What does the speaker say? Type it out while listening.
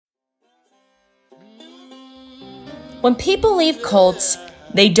When people leave cults,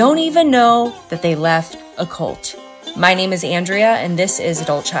 they don't even know that they left a cult. My name is Andrea, and this is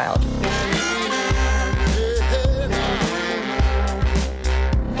Adult Child.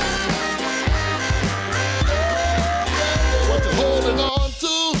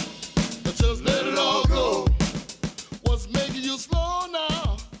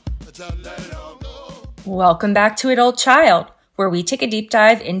 Welcome back to Adult Child, where we take a deep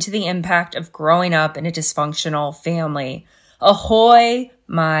dive into the impact of growing up in a dysfunctional family. Ahoy,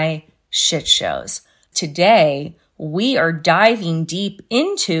 my shit shows. Today, we are diving deep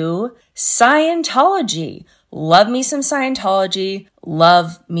into Scientology. Love me some Scientology.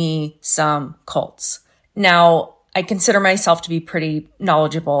 Love me some cults. Now, I consider myself to be pretty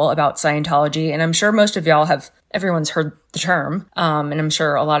knowledgeable about Scientology, and I'm sure most of y'all everyone's heard the term, and I'm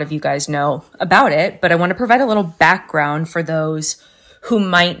sure a lot of you guys know about it, but I want to provide a little background for those who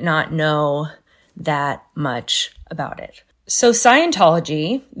might not know that much about it. So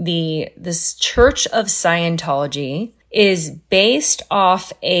Scientology, this Church of Scientology, is based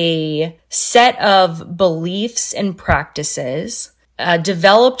off a set of beliefs and practices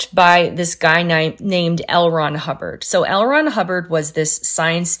developed by this guy named L. Ron Hubbard. So L. Ron Hubbard was this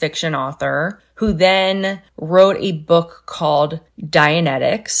science fiction author who then wrote a book called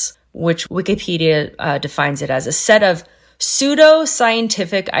Dianetics, which Wikipedia defines it as a set of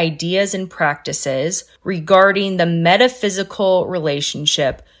pseudo-scientific ideas and practices regarding the metaphysical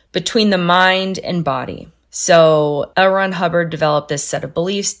relationship between the mind and body. So L. Ron Hubbard developed this set of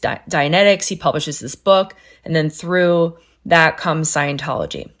beliefs, Dianetics. He publishes this book, and then through that comes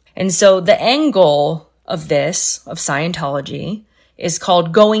Scientology. And so the end goal of Scientology, is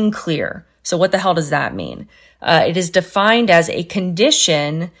called going clear. So what the hell does that mean? It is defined as a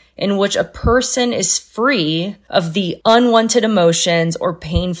condition in which a person is free of the unwanted emotions or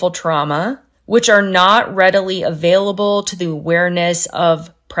painful trauma, which are not readily available to the awareness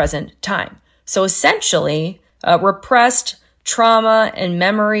of present time. So essentially, repressed trauma and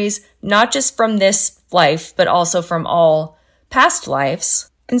memories, not just from this life, but also from all past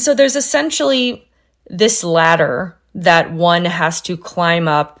lives. And so there's essentially this ladder that one has to climb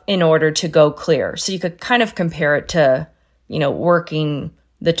up in order to go clear. So you could kind of compare it to, working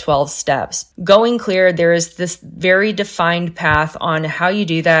the 12 steps. Going clear, there is this very defined path on how you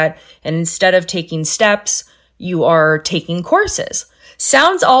do that. And instead of taking steps, you are taking courses.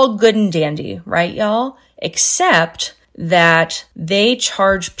 Sounds all good and dandy, right, y'all? Except that they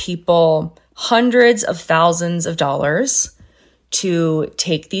charge people hundreds of thousands of dollars to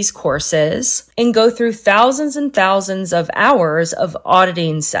take these courses and go through thousands and thousands of hours of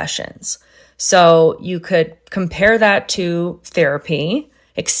auditing sessions. So you could compare that to therapy,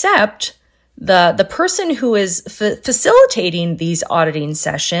 except the person who is facilitating these auditing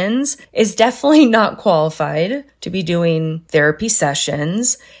sessions is definitely not qualified to be doing therapy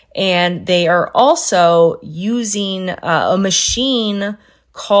sessions. And they are also using a machine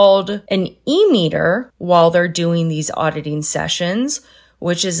called an e-meter while they're doing these auditing sessions,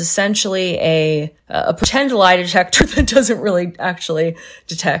 which is essentially a pretend lie detector that doesn't really actually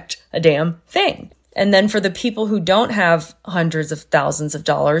detect a damn thing. And then for the people who don't have hundreds of thousands of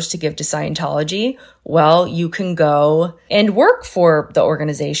dollars to give to Scientology, well, you can go and work for the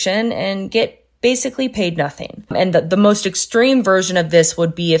organization and get basically paid nothing. And the most extreme version of this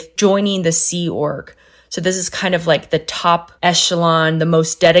would be if joining the Sea Org. So this is kind of like the top echelon, the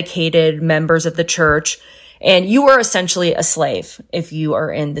most dedicated members of the church. And you are essentially a slave if you are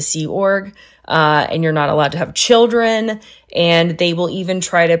in the Sea Org, and you're not allowed to have children. And they will even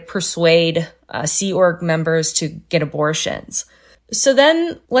try to persuade Sea Org members to get abortions. So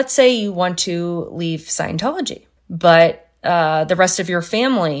then let's say you want to leave Scientology, but the rest of your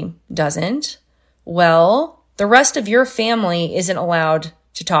family doesn't. Well, the rest of your family isn't allowed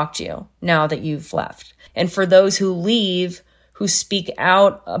to talk to you now that you've left. And for those who leave, who speak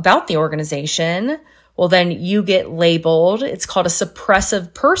out about the organization, well, then you get labeled. It's called a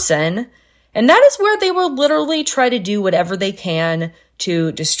suppressive person. And that is where they will literally try to do whatever they can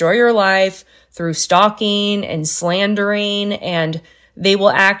to destroy your life through stalking and slandering. And they will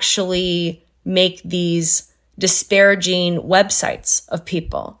actually make these disparaging websites of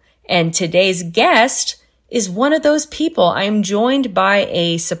people. And today's guest is one of those people. I am joined by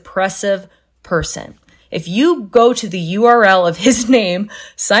a suppressive person. If you go to the URL of his name,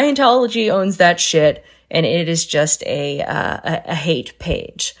 Scientology owns that shit, and it is just a hate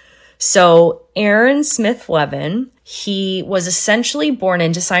page. So Aaron Smith-Levin, he was essentially born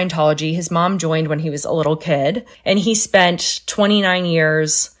into Scientology. His mom joined when he was a little kid, and he spent 29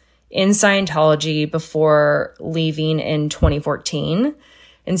 years in Scientology before leaving in 2014.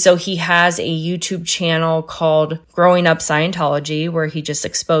 And so he has a YouTube channel called Growing Up Scientology, where he just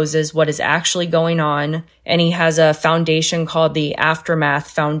exposes what is actually going on. And he has a foundation called the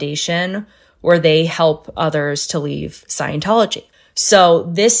Aftermath Foundation, where they help others to leave Scientology. So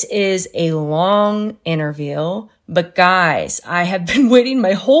this is a long interview, but guys, I have been waiting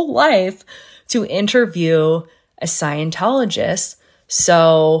my whole life to interview a Scientologist.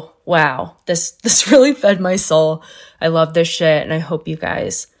 So wow, this really fed my soul. I love this shit, and I hope you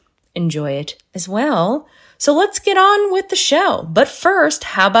guys enjoy it as well. So let's get on with the show. But first,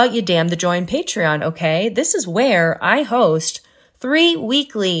 how about you damn the join Patreon, okay? This is where I host 3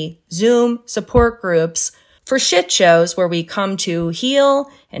 weekly Zoom support groups for shit shows where we come to heal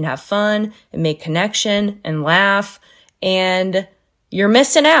and have fun and make connection and laugh. And you're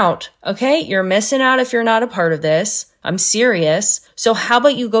missing out, okay? You're missing out if you're not a part of this. I'm serious. So how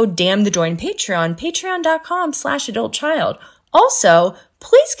about you go damn the join Patreon, patreon.com/adultchild. Also,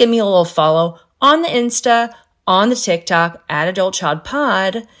 please give me a little follow on the Insta, on the TikTok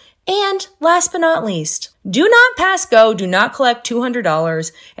 @AdultChildPod. And last but not least, do not pass go, do not collect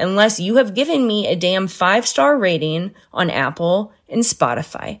 $200 unless you have given me a damn 5-star rating on Apple and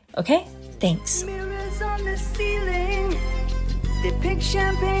Spotify. Okay? Thanks. Mirrors on the ceiling, they pink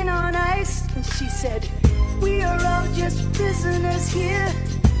champagne on ice, and she said, we are all just prisoners here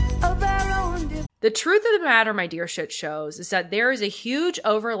of our own. The truth of the matter, my dear shit shows, is that there is a huge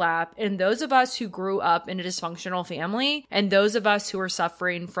overlap in those of us who grew up in a dysfunctional family and those of us who are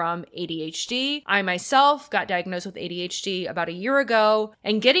suffering from ADHD. I myself got diagnosed with ADHD about a year ago,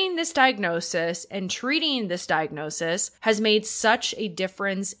 and getting this diagnosis and treating this diagnosis has made such a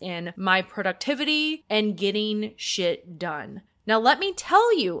difference in my productivity and getting shit done. Now, let me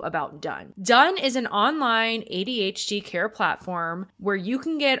tell you about Done. Done is an online ADHD care platform where you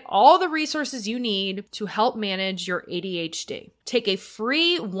can get all the resources you need to help manage your ADHD. Take a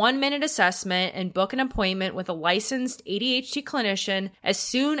free 1-minute assessment and book an appointment with a licensed ADHD clinician as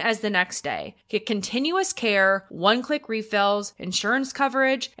soon as the next day. Get continuous care, 1-click refills, insurance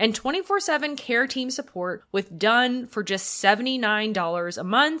coverage, and 24/7 care team support with Done for just $79 a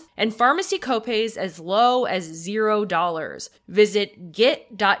month and pharmacy copays as low as $0. Visit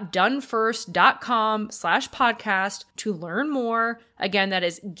get.donefirst.com/podcast to learn more. Again, that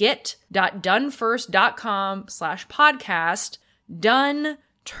is get.donefirst.com/podcast. Done.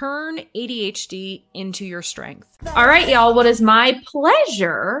 Turn ADHD into your strength. All right, y'all. Well, it is my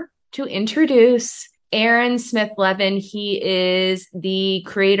pleasure to introduce Aaron Smith-Levin. He is the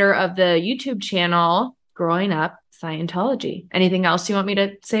creator of the YouTube channel Growing Up Scientology. Anything else you want me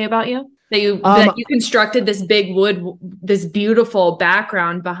to say about you? That you constructed this big wood, this beautiful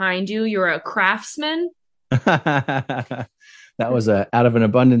background behind you. You're a craftsman. That was out of an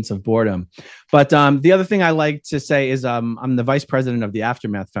abundance of boredom. But the other thing I like to say is I'm the vice president of the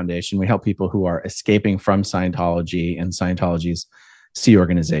Aftermath Foundation. We help people who are escaping from Scientology and Scientology's C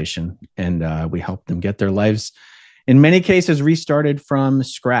organization. And we help them get their lives, in many cases, restarted from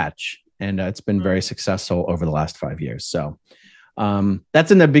scratch. And it's been very successful over the last 5 years. So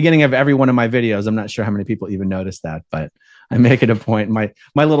that's in the beginning of every one of my videos. I'm not sure how many people even notice that, but I make it a point. My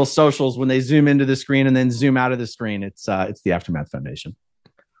little socials, when they zoom into the screen and then zoom out of the screen, it's the Aftermath Foundation.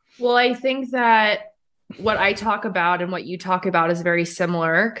 Well, I think that what I talk about and what you talk about is very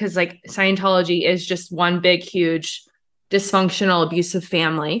similar, because like Scientology is just one big, huge dysfunctional, abusive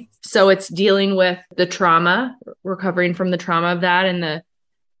family. So it's dealing with the trauma, recovering from the trauma of that, and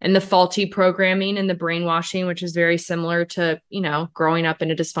the faulty programming and the brainwashing, which is very similar to, growing up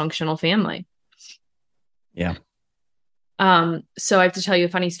in a dysfunctional family. Yeah. So I have to tell you a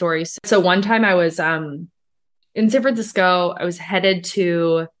funny story. So one time I was in San Francisco. I was headed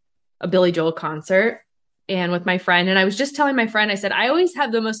to a Billy Joel concert and with my friend. And I was just telling my friend, I said, I always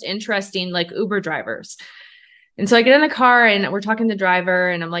have the most interesting like Uber drivers. And so I get in the car and we're talking to the driver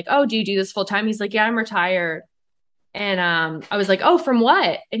and I'm like, oh, do you do this full time? He's like, yeah, I'm retired. And I was like, oh, from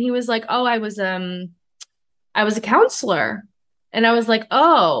what? And he was like, oh, I was a counselor. And I was like,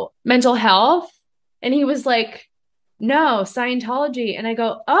 oh, mental health. And he was like, no, Scientology. And I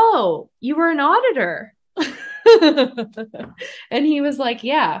go, oh, you were an auditor. And he was like,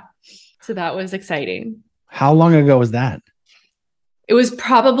 yeah. So that was exciting. How long ago was that? It was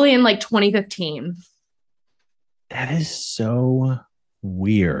probably in like 2015. That is so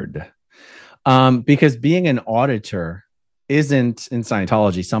weird. Because being an auditor isn't in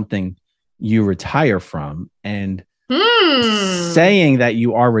Scientology something you retire from, and saying that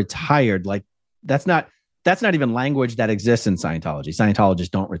you are retired, like that's not even language that exists in Scientology. Scientologists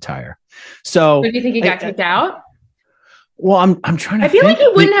don't retire. So do you think he got kicked out? Well, I'm trying to. I feel like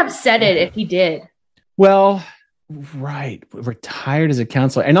he wouldn't have said it if he did. Well, Right. Retired as a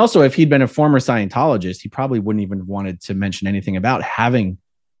counselor. And also, if he'd been a former Scientologist, he probably wouldn't even wanted to mention anything about having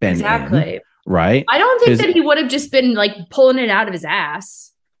been Exactly. in. Right. I don't think that he would have just been like pulling it out of his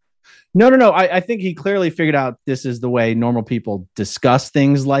ass. No. I think he clearly figured out this is the way normal people discuss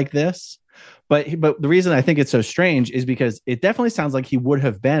things like this. But the reason I think it's so strange is because it definitely sounds like he would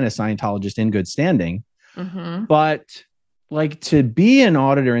have been a Scientologist in good standing. Mm-hmm. But like, to be an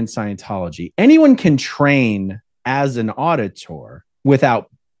auditor in Scientology, anyone can train as an auditor without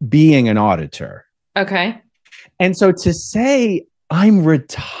being an auditor. Okay. And so to say I'm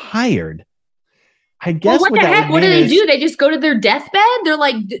retired, I guess what the heck? What do they do? They just go to their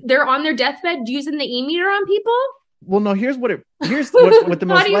deathbed? They're on their deathbed using the e-meter on people? Well, no, here's what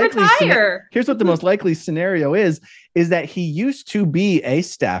the most likely scenario is that he used to be a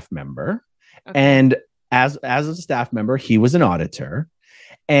staff member. Okay. And as a staff member, he was an auditor.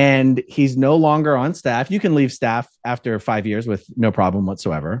 And he's no longer on staff. You can leave staff after 5 years with no problem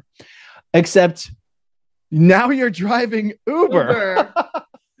whatsoever. Except now you're driving Uber.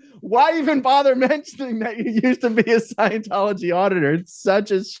 Why even bother mentioning that you used to be a Scientology auditor? It's such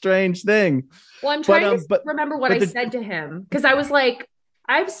a strange thing. Well, I'm trying to remember what I said to him. Because I was like,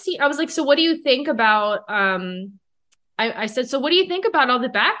 so what do you think about, I said, so what do you think about all the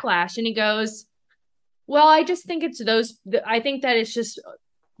backlash? And he goes, well, I just think it's I think that it's just,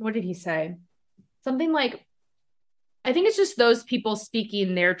 what did he say? Something like, I think it's just those people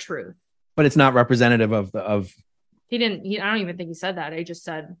speaking their truth. But it's not representative of I don't even think he said that. I just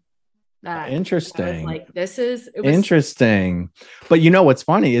said that. Interesting. Interesting. But you know what's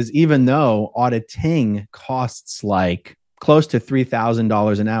funny is, even though auditing costs like close to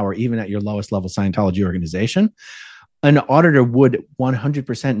 $3,000 an hour, even at your lowest level Scientology organization, an auditor would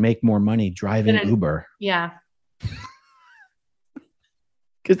 100% make more money driving Uber. Yeah.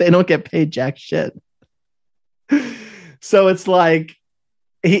 Because they don't get paid jack shit. So it's like,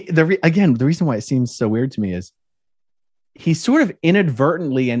 the reason why it seems so weird to me is he's sort of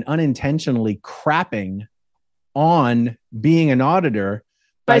inadvertently and unintentionally crapping on being an auditor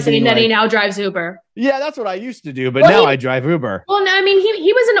by saying that he now drives Uber. Yeah, that's what I used to do, but now I drive Uber. Well, no, I mean,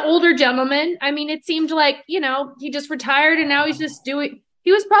 he was an older gentleman. I mean, it seemed like, he just retired and now he's just doing.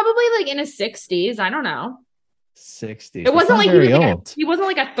 He was probably like in his 60s. I don't know. 60s. It wasn't like he wasn't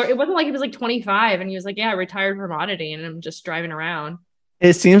like he was like 25 and he was like, yeah, I retired from auditing and I'm just driving around.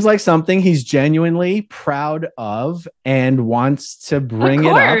 It seems like something he's genuinely proud of and wants to bring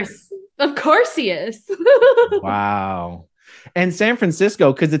it up. Of course he is. Wow. And San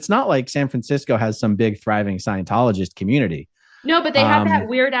Francisco, because it's not like San Francisco has some big thriving Scientologist community. No, but they have that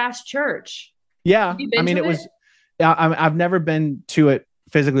weird ass church. Yeah. I mean, I've never been to it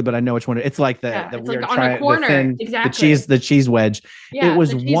physically, but I know which one. It's like the weird, like on a corner. Exactly. The cheese wedge. Yeah, it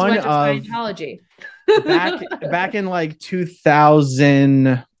was one of Scientology. back in like 2000.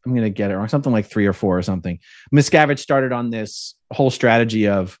 I'm going to get it wrong. Something like 3 or 4 or something. Miscavige started on this whole strategy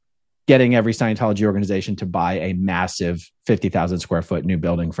of getting every Scientology organization to buy a massive 50,000 square foot new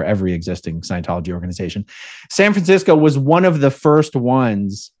building for every existing Scientology organization. San Francisco was one of the first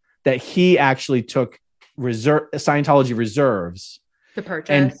ones that he actually took Scientology reserves to purchase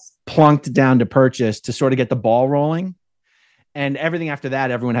and plunked down to purchase to sort of get the ball rolling. And everything after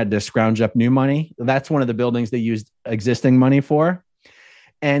that, everyone had to scrounge up new money. That's one of the buildings they used existing money for.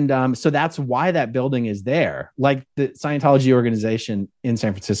 And so that's why that building is there. Like, the Scientology organization in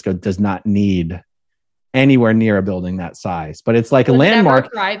San Francisco does not need anywhere near a building that size, but it's like a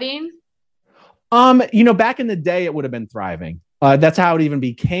landmark. Thriving? Back in the day, it would have been thriving. That's how it even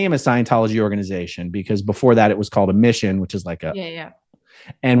became a Scientology organization, because before that it was called a mission, which is like yeah.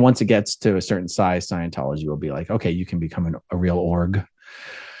 And once it gets to a certain size, Scientology will be like, okay, you can become a real org.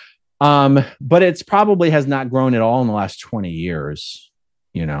 But it's probably has not grown at all in the last 20 years,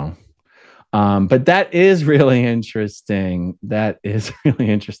 But that is really interesting. Have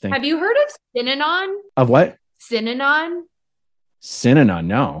you heard of Synanon? Of what? Synanon? Synanon,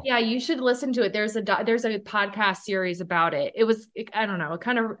 no. Yeah, you should listen to it. There's a podcast series about it. I don't know. It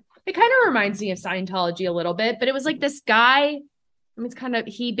kind of reminds me of Scientology a little bit, but it was like this guy. I mean,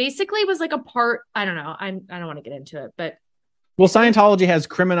 he basically was like a part. I don't know. I don't want to get into it, but. Well, Scientology has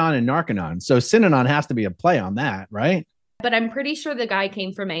Criminon and Narconon, so Synanon has to be a play on that, right? But I'm pretty sure the guy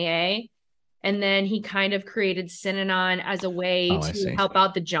came from AA, and then he kind of created Synanon as a way to help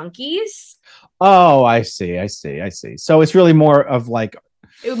out the junkies. Oh, I see. So it's really more of like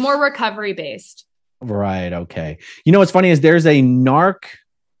more recovery based. Right. Okay. What's funny is there's a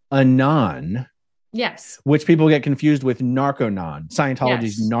Narc-Anon. Yes. Which people get confused with Narconon.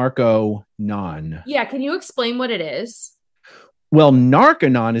 Scientology's Narco-Non. Yeah. Can you explain what it is? Well,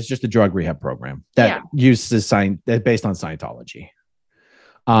 Narconon is just a drug rehab program that uses based on Scientology.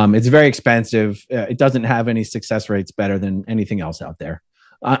 It's very expensive. It doesn't have any success rates better than anything else out there.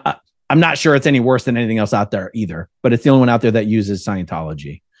 I'm not sure it's any worse than anything else out there either, but it's the only one out there that uses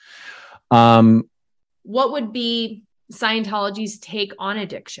Scientology. What would be Scientology's take on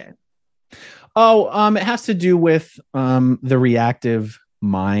addiction? It has to do with the reactive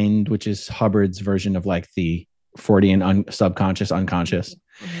mind, which is Hubbard's version of like the Freudian subconscious, unconscious.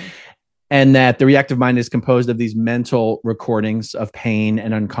 Mm-hmm. And that the reactive mind is composed of these mental recordings of pain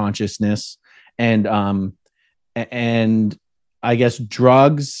and unconsciousness. And I guess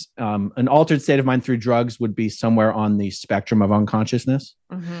drugs, an altered state of mind through drugs would be somewhere on the spectrum of unconsciousness.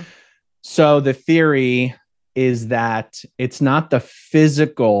 Mm-hmm. So the theory is that it's not the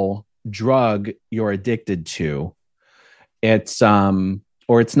physical drug you're addicted to. It's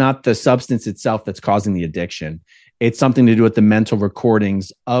not the substance itself that's causing the addiction. It's something to do with the mental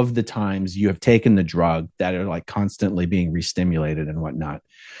recordings of the times you have taken the drug that are like constantly being re-stimulated and whatnot.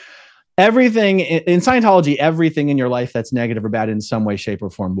 Everything in Scientology, everything in your life that's negative or bad in some way, shape, or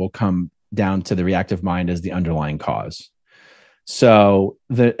form will come down to the reactive mind as the underlying cause. So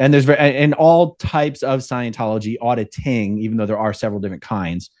and all types of Scientology auditing, even though there are several different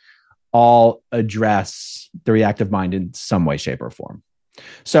kinds, all address the reactive mind in some way, shape, or form.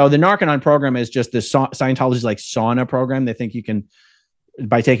 So the Narconon program is just the Scientology's like sauna program. They think you can,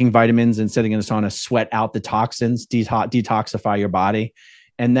 by taking vitamins and sitting in a sauna, sweat out the toxins, detoxify your body.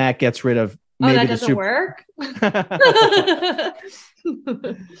 And that gets rid of maybe that doesn't work.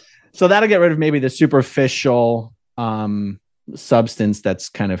 So that'll get rid of maybe the superficial substance that's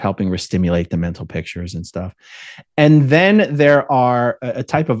kind of helping restimulate the mental pictures and stuff. And then there are a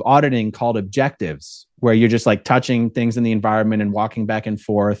type of auditing called objectives, where you're just like touching things in the environment and walking back and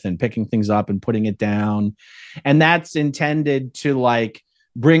forth and picking things up and putting it down. And that's intended to like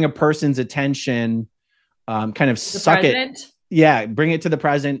bring a person's attention, kind of suck it. Yeah. Bring it to the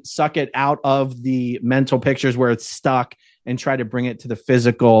present, suck it out of the mental pictures where it's stuck and try to bring it to the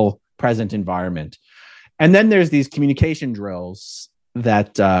physical present environment. And then there's these communication drills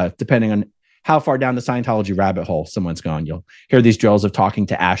that, depending on how far down the Scientology rabbit hole someone's gone, you'll hear these drills of talking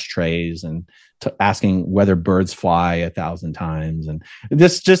to ashtrays and asking whether birds fly 1,000 times. And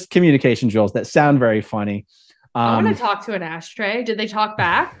this just communication drills that sound very funny. I want to talk to an ashtray. Did they talk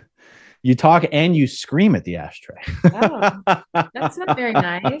back? You talk and you scream at the ashtray. Oh, that's not very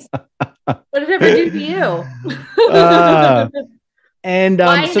nice. What did it ever do to you?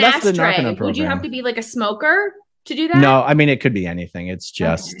 So that's the Narconon program. Would you have to be like a smoker to do that? No, I mean, it could be anything. It's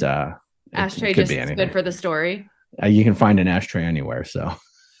just ashtray just is good for the story. You can find an ashtray anywhere. So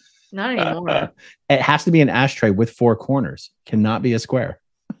not anymore. It has to be an ashtray with 4 corners. Cannot be a square.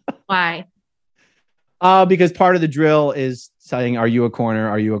 Why? Because part of the drill is saying, "Are you a corner?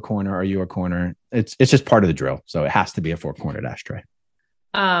 Are you a corner? Are you a corner?" It's just part of the drill. So it has to be a 4-cornered ashtray.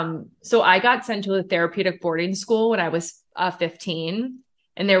 So I got sent to a therapeutic boarding school when I was 15,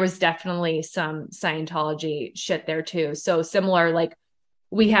 and there was definitely some Scientology shit there too. So similar, like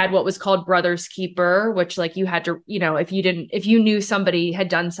we had what was called Brother's Keeper, which like you had to, if you knew somebody had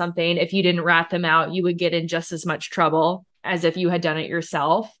done something, if you didn't rat them out, you would get in just as much trouble as if you had done it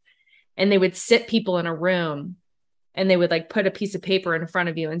yourself. And they would sit people in a room and they would like put a piece of paper in front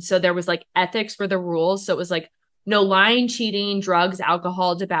of you. And so there was like ethics for the rules. So it was like no lying, cheating, drugs,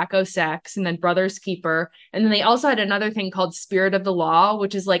 alcohol, tobacco, sex, and then Brother's Keeper. And then they also had another thing called Spirit of the Law,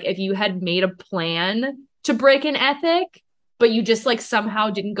 which is like if you had made a plan to break an ethic, but you just like somehow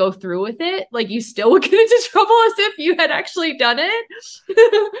didn't go through with it, like you still would get into trouble as if you had actually done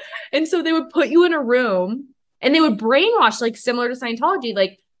it. And so they would put you in a room and they would brainwash, like similar to Scientology,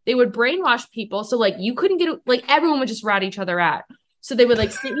 like they would brainwash people. So like you couldn't get, like everyone would just rat each other out. So they would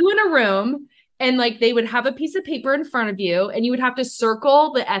like sit you in a room and like they would have a piece of paper in front of you and you would have to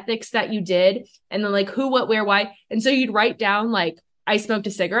circle the ethics that you did and then like who, what, where, why. And so you'd write down like, I smoked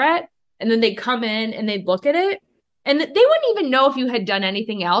a cigarette, and then they'd come in and they'd look at it and they wouldn't even know if you had done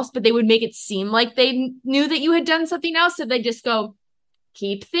anything else, but they would make it seem like they knew that you had done something else. So they just go,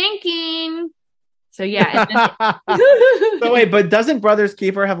 keep thinking. So yeah. So wait, but doesn't Brother's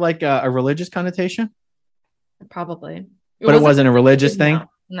Keeper have like a religious connotation? Probably. But it wasn't a religious thing?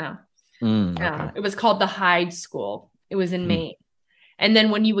 No. Okay. It was called the Hyde School. It was in Maine. And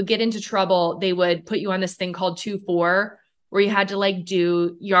then when you would get into trouble, they would put you on this thing called 2-4, where you had to like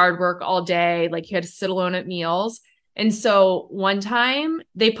do yard work all day. Like you had to sit alone at meals. And so one time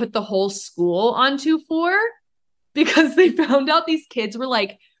they put the whole school on 2-4 because they found out these kids were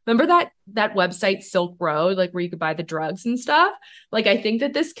like remember that website Silk Road, like where you could buy the drugs and stuff? Like, I think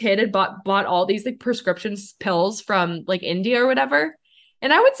that this kid had bought all these like prescription pills from like India or whatever.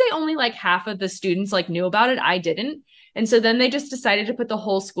 And I would say only like half of the students like knew about it. I didn't. And so then they just decided to put the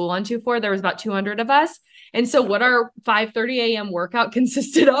whole school on 2-4. There was about 200 of us. And so what our 5:30 a.m. workout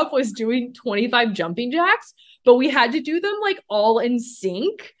consisted of was doing 25 jumping jacks, but we had to do them like all in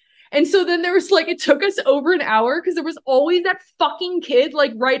sync. And so then there was like, it took us over an hour because there was always that fucking kid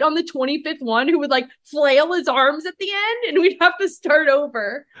like right on the 25th one who would like flail his arms at the end and we'd have to start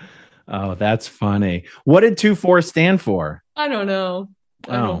over. Oh, that's funny. What did 2-4 stand for? I don't know.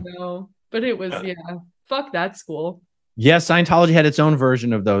 I don't know. But it was, fuck that school. Yeah, Scientology had its own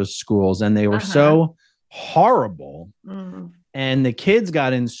version of those schools and they were so horrible. And the kids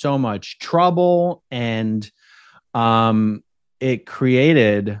got in so much trouble and it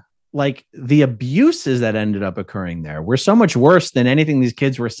created like the abuses that ended up occurring there were so much worse than anything these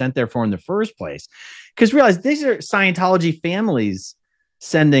kids were sent there for in the first place. Because realize these are Scientology families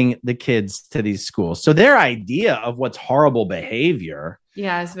sending the kids to these schools. So their idea of what's horrible behavior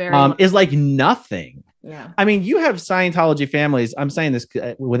is very is like nothing. Yeah. I mean, you have Scientology families, I'm saying this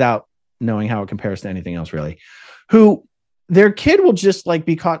without knowing how it compares to anything else really, who their kid will just like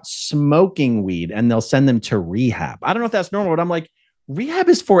be caught smoking weed and they'll send them to rehab. I don't know if that's normal, but I'm like, rehab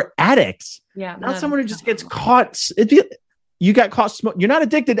is for addicts. Yeah. Not someone who just gets caught. You got caught. You're not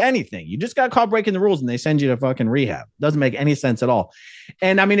addicted to anything. You just got caught breaking the rules and they send you to fucking rehab. Doesn't make any sense at all.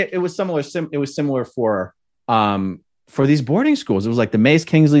 And I mean, it was similar. It was similar for these boarding schools. It was like the Mace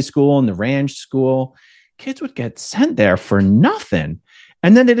Kingsley School and the Ranch School. Kids would get sent there for nothing.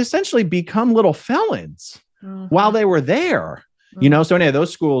 And then they'd essentially become little felons while they were there. You know, so anyway,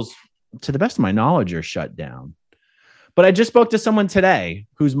 those schools, to the best of my knowledge, are shut down. But I just spoke to someone today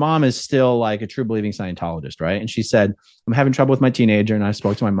whose mom is still like a true believing Scientologist, right? And she said, I'm having trouble with my teenager. And I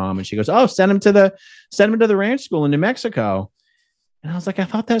spoke to my mom and she goes, oh, send him to the ranch school in New Mexico. And I was like, I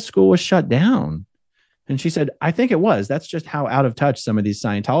thought that school was shut down. And she said, I think it was. That's just how out of touch some of these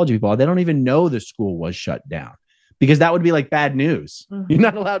Scientology people are. They don't even know the school was shut down because that would be like bad news. You're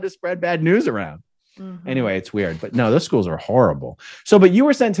not allowed to spread bad news around. Anyway, it's weird, but no, those schools are horrible. So, but you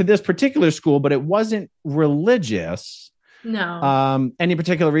were sent to this particular school, but it wasn't religious. No. Any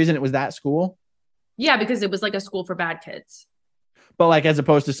particular reason it was that school? Yeah, because it was like a school for bad kids. But like, as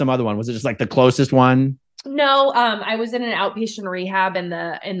opposed to some other one, was it just like the closest one? No, I was in an outpatient rehab and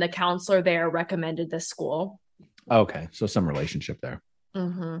the counselor there recommended this school. Okay. So some relationship there.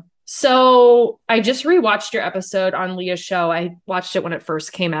 So I just rewatched your episode on Leah's show. I watched it when it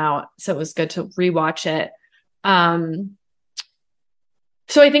first came out, so it was good to rewatch it. So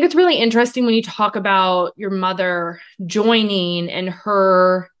I think it's really interesting when you talk about your mother joining and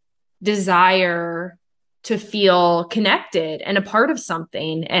her desire to feel connected and a part of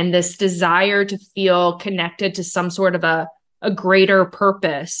something, and this desire to feel connected to some sort of a greater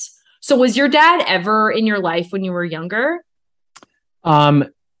purpose. So was your dad ever in your life when you were younger?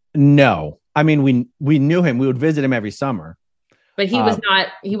 No. I mean, we knew him. We would visit him every summer. But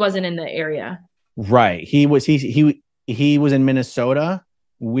he wasn't in the area. Right. He was in Minnesota.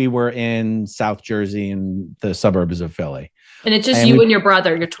 We were in South Jersey and the suburbs of Philly. And it's just you and your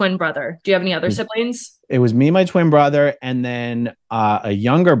brother, your twin brother. Do you have any other siblings? It was me, my twin brother, and then a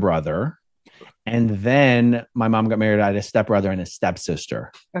younger brother. And then my mom got married. I had a stepbrother and a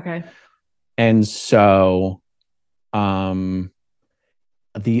stepsister. Okay. And so the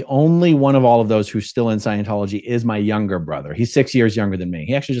only one of all of those who's still in Scientology is my younger brother. He's 6 years younger than me.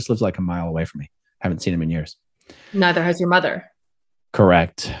 He actually just lives like a mile away from me. Haven't seen him in years. Neither has your mother.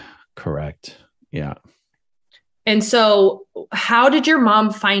 Correct. Yeah. And so how did your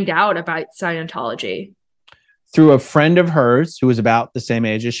mom find out about Scientology? Through a friend of hers who was about the same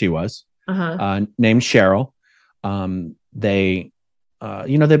age as she was, named Cheryl. They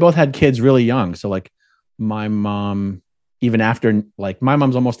both had kids really young. So like my mom, even after, like my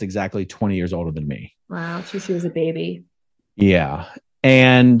mom's almost exactly 20 years older than me. Wow. She was a baby. Yeah.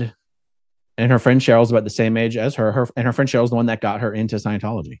 And her friend Cheryl's about the same age as her. And her friend Cheryl's the one that got her into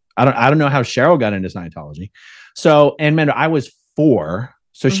Scientology. I don't know how Cheryl got into Scientology. So, and man, I was 4.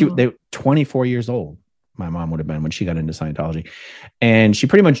 So they 24 years old. My mom would have been when she got into Scientology, and she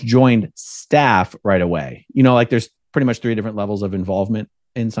pretty much joined staff right away. You know, like there's pretty much 3 different levels of involvement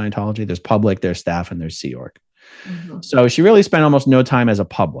in Scientology. There's public, there's staff, and there's Sea Org. So she really spent almost no time as a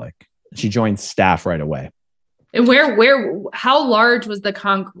public. She joined staff right away. And how large was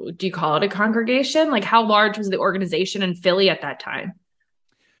do you call it a congregation? Like how large was the organization in Philly at that time?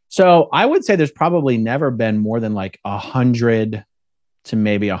 So I would say there's probably never been more than like 100 to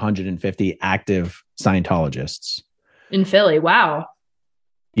maybe 150 active Scientologists. In Philly. Wow.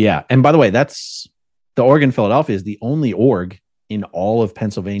 Yeah. And by the way, that's the org in Philadelphia is the only org in all of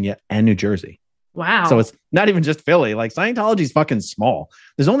Pennsylvania and New Jersey. Wow. So it's not even just Philly. Like Scientology is fucking small.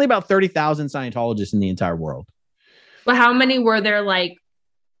 There's only about 30,000 Scientologists in the entire world. But how many were there like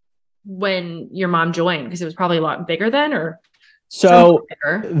when your mom joined? Because it was probably a lot bigger then, or so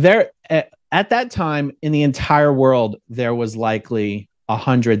there at that time in the entire world, there was likely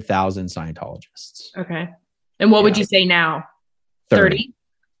 100,000 Scientologists. Okay. And what would you say now? 30.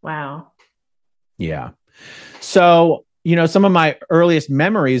 Wow. Yeah. So, you know, some of my earliest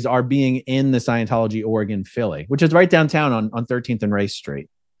memories are being in the Scientology org in Philly, which is right downtown on 13th and Race Street.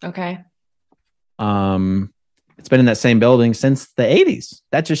 Okay. It's been in that same building since the 80s.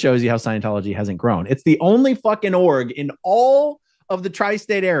 That just shows you how Scientology hasn't grown. It's the only fucking org in all of the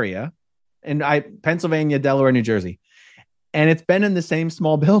tri-state area, and Pennsylvania, Delaware, New Jersey. And it's been in the same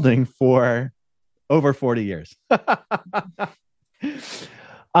small building for over 40 years.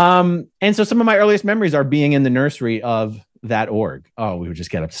 And so some of my earliest memories are being in the nursery of that org. Oh, we would just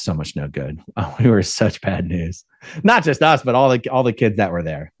get up to so much no good. Oh, we were such bad news. Not just us, but all the kids that were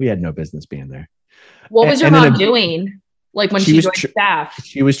there. We had no business being there. What was your mom doing? Like when she joined staff?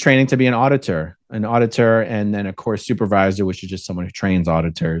 She was training to be an auditor, and then a course supervisor, which is just someone who trains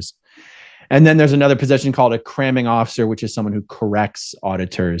auditors. And then there's another position called a cramming officer, which is someone who corrects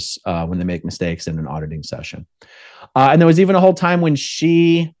auditors when they make mistakes in an auditing session. And there was even a whole time when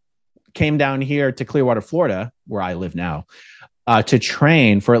she came down here to Clearwater, Florida, where I live now, to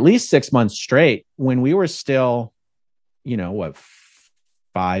train for at least 6 months straight when we were still,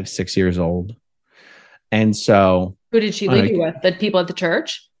 5, 6 years old. And so who did she leave you with? The people at the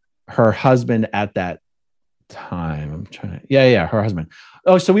church? Her husband at that time. Her husband.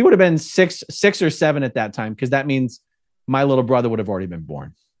 Oh, so we would have been six or seven at that time, because that means my little brother would have already been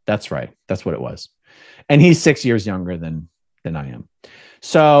born. That's right. That's what it was. And he's 6 years younger than I am.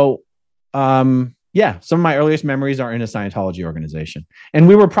 So, some of my earliest memories are in a Scientology organization. And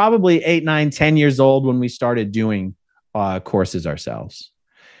we were probably 8, 9, 10 years old when we started doing courses ourselves.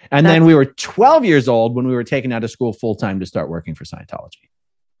 And then we were 12 years old when we were taken out of school full time to start working for Scientology.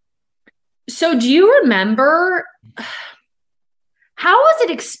 So do you remember, how was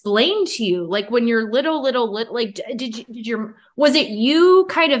it explained to you? Like when you're little, like, was it you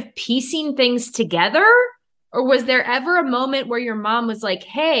kind of piecing things together? Or was there ever a moment where your mom was like,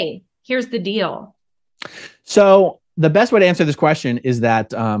 hey, here's the deal? So the best way to answer this question is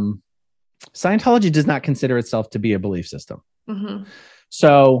that Scientology does not consider itself to be a belief system. Mm-hmm.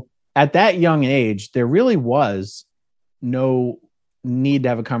 So at that young age, there really was no need to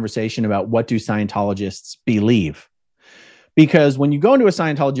have a conversation about what do Scientologists believe. Because when you go into a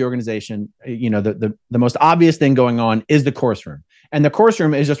Scientology organization, the most obvious thing going on is the course room. And the course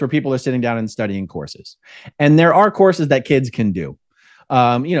room is just where people are sitting down and studying courses. And there are courses that kids can do.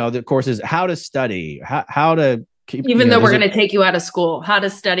 The courses, how to study, how to keep... Even though we're going to take you out of school, how to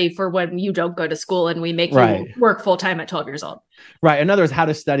study for when you don't go to school and we make you work full time at 12 years old. Right. In other words, how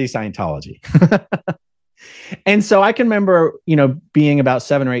to study Scientology. And so I can remember, being about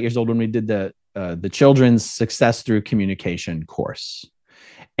 7 or 8 years old when we did the Children's Success Through Communication course.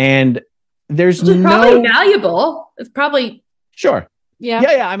 And there's probably valuable. It's probably... Sure. Yeah.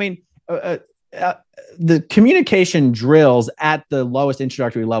 Yeah. I mean, the communication drills at the lowest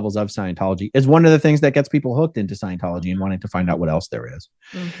introductory levels of Scientology is one of the things that gets people hooked into Scientology and wanting to find out what else there is.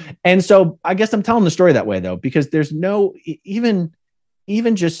 Mm-hmm. And so I guess I'm telling the story that way, though, because there's no, even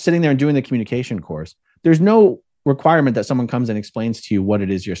just sitting there and doing the communication course, there's no requirement that someone comes and explains to you what it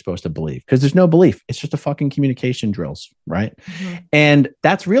is you're supposed to believe, because there's no belief. It's just a fucking communication drills, right? Mm-hmm. And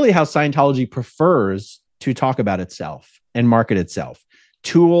that's really how Scientology prefers to talk about itself and market itself.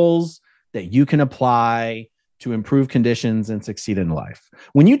 Tools that you can apply to improve conditions and succeed in life.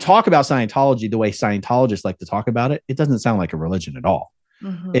 When you talk about Scientology the way Scientologists like to talk about it, it doesn't sound like a religion at all.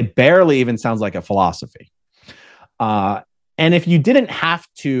 Mm-hmm. It barely even sounds like a philosophy. And if you didn't have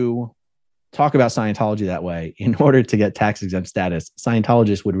to talk about Scientology that way in order to get tax exempt status,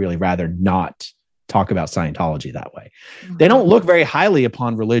 Scientologists would really rather not talk about Scientology that way. Mm-hmm. They don't look very highly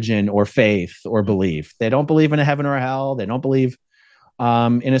upon religion or faith or belief. They don't believe in a heaven or a hell. They don't believe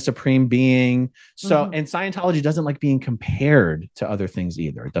in a supreme being. So, and Scientology doesn't like being compared to other things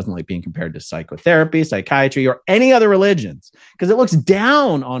either. It doesn't like being compared to psychotherapy, psychiatry, or any other religions, because it looks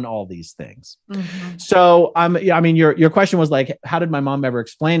down on all these things. Mm-hmm. So, your question was like, how did my mom ever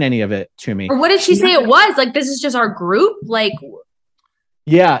explain any of it to me? Or what did she say it was? Like, this is just our group? Like,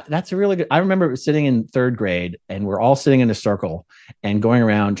 yeah, that's a really good. I remember sitting in 3rd grade and we're all sitting in a circle and going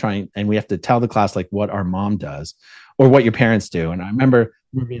around and we have to tell the class like what our mom does or what your parents do. And I remember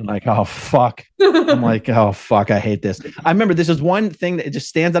We're being like, oh, fuck. I'm like, oh, fuck, I hate this. I remember this is one thing that just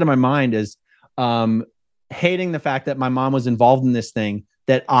stands out of my mind is hating the fact that my mom was involved in this thing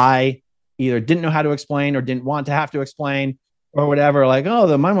that I either didn't know how to explain or didn't want to have to explain or whatever. Like,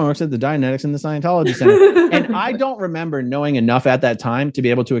 oh, my mom works at the Dianetics in the Scientology Center. And I don't remember knowing enough at that time to be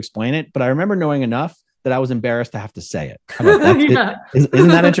able to explain it, but I remember knowing enough that I was embarrassed to have to say it. Yeah. Isn't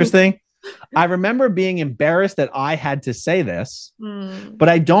that interesting? I remember being embarrassed that I had to say this, but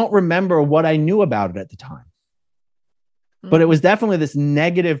I don't remember what I knew about it at the time. But it was definitely this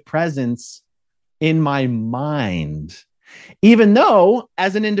negative presence in my mind, even though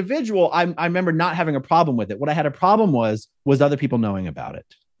as an individual, I remember not having a problem with it. What I had a problem was other people knowing about it.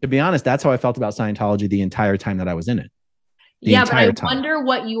 To be honest, that's how I felt about Scientology the entire time that I was in it. Yeah, but I wonder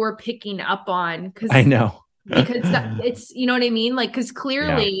what you were picking up on. I know. Because it's, you know what I mean? Like, because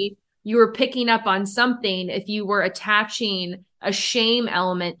clearly you were picking up on something if you were attaching a shame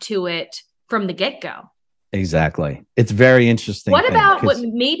element to it from the get-go. Exactly. It's very interesting. What about what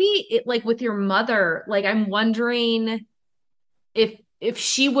maybe it, like with your mother? Like, I'm wondering if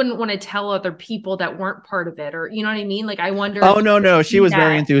she wouldn't want to tell other people that weren't part of it, or you know what I mean? Like, I wonder. Oh, no. She was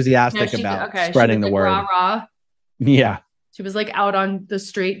very enthusiastic about spreading the word. Rah-rah. Yeah. She was like out on the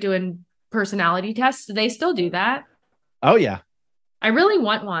street doing personality tests. Do they still do that? Oh, yeah. I really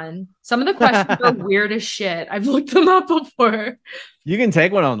want one. Some of the questions are weird as shit. I've looked them up before. You can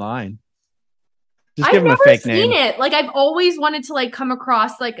take one online. Just I've give them never a fake name. seen it. Like, I've always wanted to like come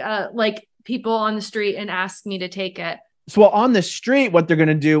across like people on the street and ask me to take it. So on the street, what they're going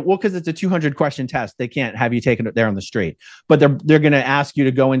to do, because it's a 200 question test, they can't have you taking it there on the street, but they're going to ask you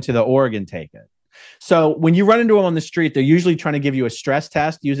to go into the org and take it. So when you run into them on the street, they're usually trying to give you a stress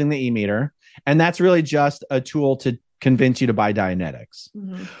test using the e-meter. And that's really just a tool to convince you to buy Dianetics.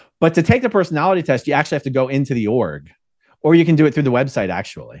 Mm-hmm. But to take the personality test, you actually have to go into the org, or you can do it through the website,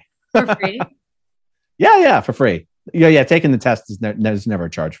 actually. For free? Yeah, for free. Yeah. Taking the test is never a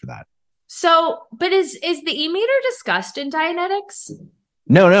charge for that. So, but is the e-meter discussed in Dianetics?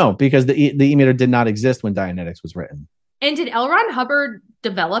 No, because the e-meter did not exist when Dianetics was written. And did L. Ron Hubbard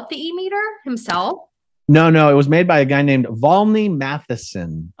develop the e-meter himself? No, it was made by a guy named Volney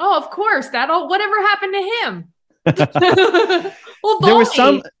Matheson. Oh, of course. Whatever happened to him? Well,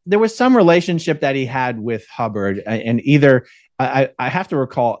 there was some relationship that he had with Hubbard, and either I have to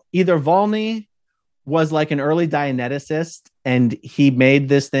recall, either Volney was like an early Dianeticist and he made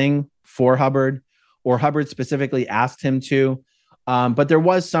this thing for Hubbard, or Hubbard specifically asked him to. But there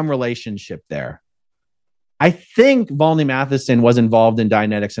was some relationship there. I think Volney Matheson was involved in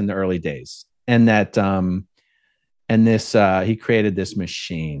Dianetics in the early days, and that he created this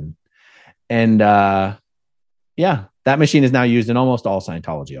machine, and that machine is now used in almost all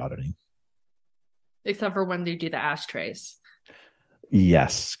Scientology auditing, except for when they do the ashtrays.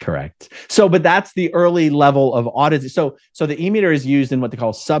 Yes, correct. So, but that's the early level of audit. So the e-meter is used in what they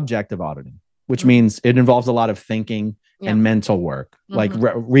call subjective auditing, which means it involves a lot of thinking and mental work, like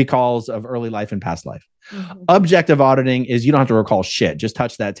recalls of early life and past life. Mm-hmm. Objective auditing is you don't have to recall shit. Just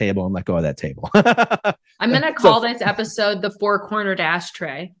touch that table and let go of that table. I'm going to call this episode the four-cornered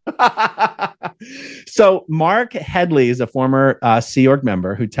ashtray. So Mark Headley is a former Sea Org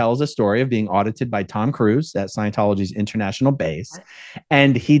member who tells a story of being audited by Tom Cruise at Scientology's international base.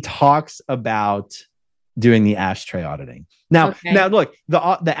 And he talks about doing the ashtray auditing. Now look,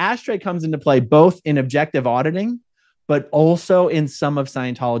 the ashtray comes into play both in objective auditing, but also in some of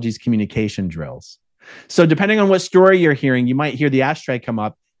Scientology's communication drills. So depending on what story you're hearing, you might hear the ashtray come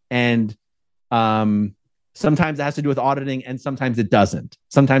up, and sometimes it has to do with auditing and sometimes it doesn't.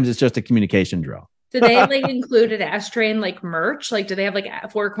 Sometimes it's just a communication drill. Do they like include an ashtray in like merch? Like, do they have like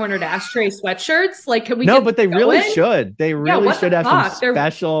four-cornered ashtray sweatshirts? Like, can we? No, but they really should. They really should have some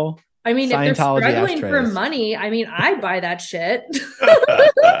special. I mean, Scientology if they're struggling ashtrays for money, I mean, I'd buy that shit.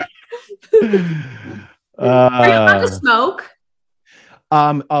 Are you allowed to smoke?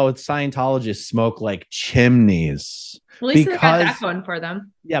 Scientologists smoke like chimneys. At least they got that going for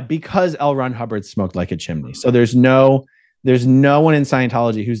them. Yeah, because L. Ron Hubbard smoked like a chimney. So there's no one in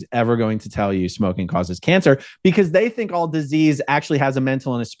Scientology who's ever going to tell you smoking causes cancer, because they think all disease actually has a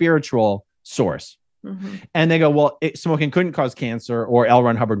mental and a spiritual source. Mm-hmm. And they go, well, smoking couldn't cause cancer, or L.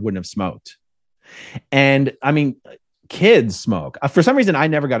 Ron Hubbard wouldn't have smoked. And I mean, kids smoke. For some reason, I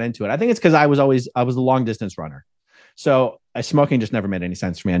never got into it. I think it's because I was a long distance runner. So smoking just never made any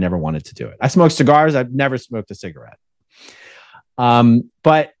sense for me. I never wanted to do it. I smoked cigars. I've never smoked a cigarette.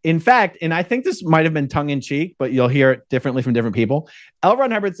 But in fact, and I think this might have been tongue in cheek, but you'll hear it differently from different people. L.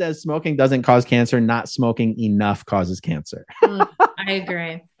 Ron Hubbard says smoking doesn't cause cancer. Not smoking enough causes cancer. I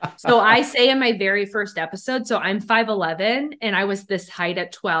agree. So I say in my very first episode, so I'm 5'11" and I was this height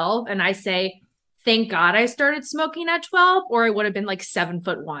at 12. And I say, thank God I started smoking at 12, or I would have been like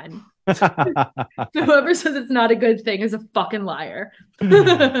 7'1". Whoever says it's not a good thing is a fucking liar.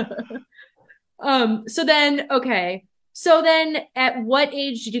 So then at what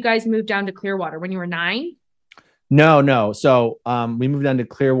age did you guys move down to Clearwater? When you were 9? No. So we moved down to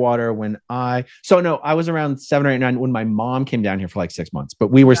Clearwater I was around 7 or 8, 9 when my mom came down here for like 6 months, but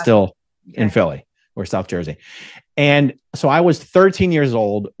we were still in Philly or South Jersey. And so I was 13 years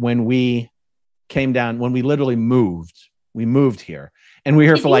old when we came down, when we literally moved. We moved here. And we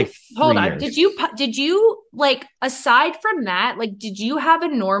were here for like 3 years. Did you like, aside from that, like, did you have a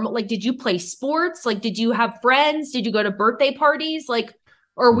normal, like, did you play sports? Like, did you have friends? Did you go to birthday parties? Like,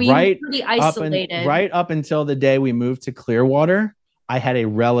 or were you pretty isolated? Right up until the day we moved to Clearwater, I had a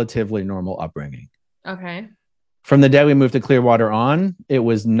relatively normal upbringing. Okay. From the day we moved to Clearwater on, it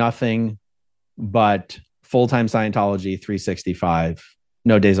was nothing but full-time Scientology, 365,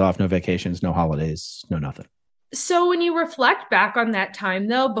 no days off, no vacations, no holidays, no nothing. So when you reflect back on that time,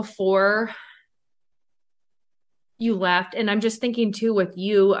 though, before you left, and I'm just thinking too with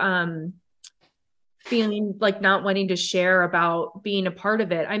you feeling like not wanting to share about being a part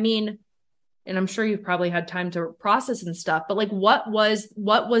of it. I mean, and I'm sure you've probably had time to process and stuff, but like, what was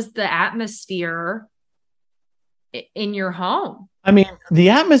the atmosphere in your home? I mean, the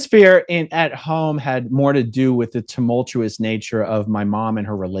atmosphere at home had more to do with the tumultuous nature of my mom and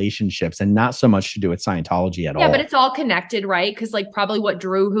her relationships, and not so much to do with Scientology at all. Yeah, but it's all connected, right? Because like probably what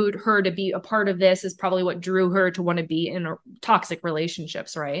drew her to be a part of this is probably what drew her to want to be in toxic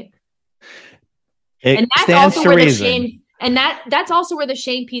relationships, right? And that's also where the shame, and that's also where the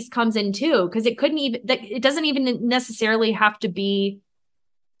shame piece comes in too, because it doesn't even necessarily have to be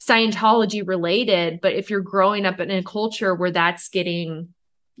Scientology related, but if you're growing up in a culture where that's getting,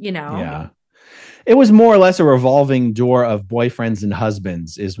 yeah, it was more or less a revolving door of boyfriends and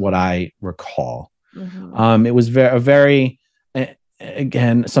husbands is what I recall. Mm-hmm. It was very,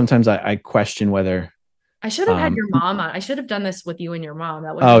 again, sometimes I question whether I should have had your mom on. I should have done this with you and your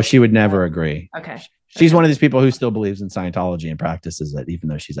mom. She would never agree. Okay. She's one of these people who still believes in Scientology and practices it, even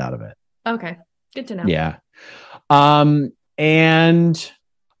though she's out of it. Okay. Good to know. Yeah. And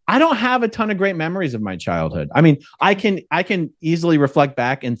I don't have a ton of great memories of my childhood. I mean, I can easily reflect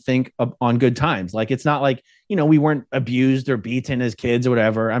back and think on good times. Like, it's not like, we weren't abused or beaten as kids or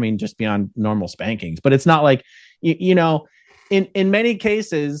whatever. I mean, just beyond normal spankings, but it's not like, in many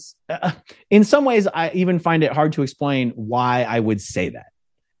cases, in some ways, I even find it hard to explain why I would say that.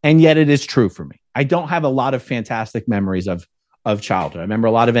 And yet it is true for me. I don't have a lot of fantastic memories of childhood. I remember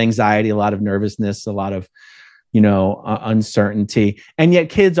a lot of anxiety, a lot of nervousness, a lot of, uncertainty. And yet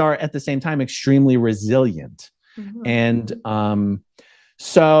kids are at the same time extremely resilient. Mm-hmm. And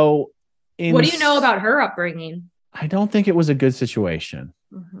so what do you know about her upbringing? I don't think it was a good situation.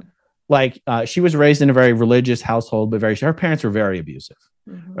 Mm-hmm. Like she was raised in a very religious household, but her parents were very abusive.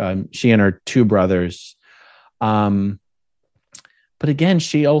 Mm-hmm. She and her 2 brothers. But again,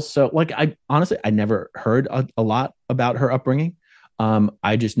 she also, I never heard a lot about her upbringing.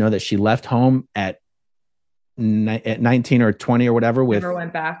 I just know that she left home at 19 or 20 or whatever with never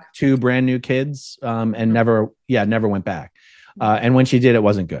went back. 2 brand new kids, and never went back. And when she did, it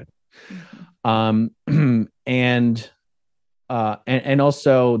wasn't good. Mm-hmm. And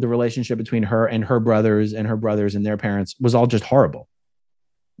also the relationship between her and her brothers and their parents was all just horrible.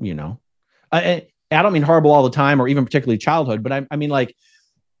 I don't mean horrible all the time or even particularly childhood, but I mean, like,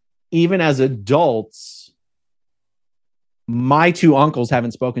 even as adults, my 2 uncles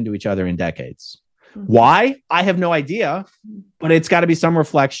haven't spoken to each other in decades. Mm-hmm. Why? I have no idea, but it's got to be some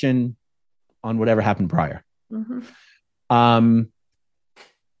reflection on whatever happened prior. Mm-hmm.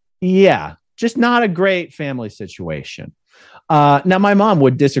 Yeah, just not a great family situation. Now my mom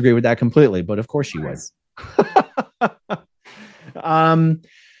would disagree with that completely, but of course she would. I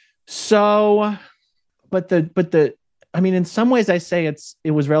mean, in some ways I say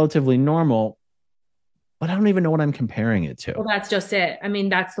it was relatively normal, but I don't even know what I'm comparing it to. Well, that's just it. I mean,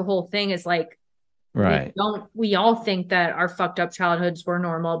 that's the whole thing is like, right. We all think that our fucked up childhoods were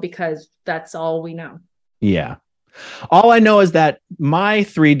normal because that's all we know. Yeah. All I know is that my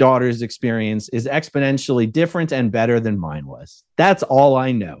 3 daughters' experience is exponentially different and better than mine was. That's all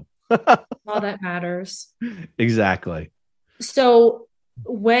I know. All that matters. Exactly. So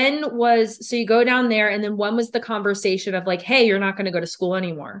you go down there, and then when was the conversation of like, hey, you're not going to go to school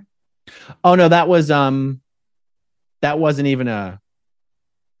anymore? Oh no, that wasn't even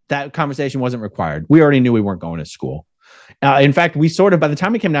that conversation wasn't required. We already knew we weren't going to school. In fact, by the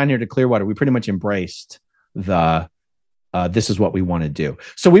time we came down here to Clearwater, we pretty much embraced the This is what we want to do.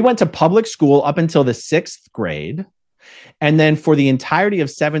 So we went to public school up until the 6th grade. And then for the entirety of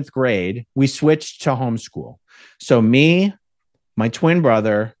 7th grade, we switched to homeschool. So me, my twin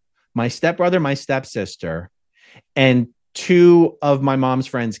brother, my stepbrother, my stepsister, and 2 of my mom's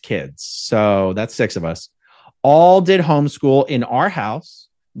friends' kids. So that's 6 of us. All did homeschool in our house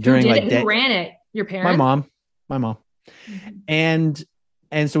during Who ran it? Your parents? My mom. Mm-hmm.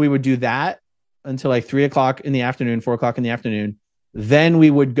 And so we would do that until like 3 o'clock in the afternoon, 4 o'clock in the afternoon. Then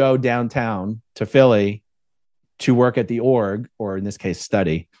we would go downtown to Philly to work at the org, or in this case,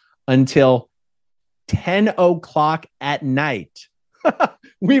 study, until 10 o'clock at night.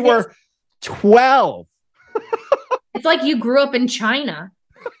 We were 12. It's like you grew up in China.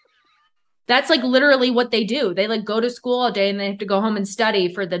 That's like literally what they do. They like go to school all day and they have to go home and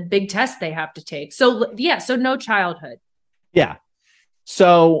study for the big test they have to take. So yeah, so no childhood. Yeah.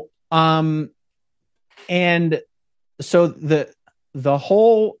 So and so the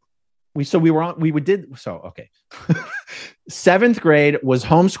whole okay. 7th grade was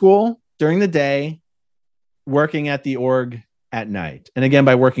homeschool during the day, working at the org at night. And again,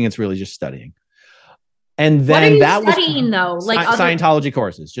 by working, it's really just studying. And then what are you studying though? Like Scientology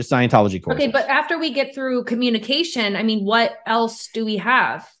courses, just Scientology courses. Okay, but after we get through communication, I mean, what else do we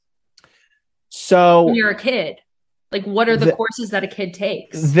have? So when you're a kid, like what are the courses that a kid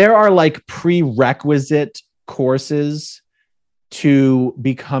takes? There are like prerequisite courses to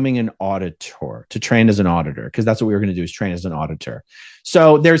becoming an auditor, to train as an auditor, because that's what we were going to do, is train as an auditor.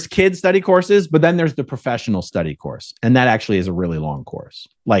 So there's kid study courses, but then there's the professional study course. And that actually is a really long course,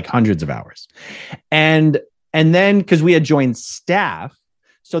 like hundreds of hours. And then because we had joined staff,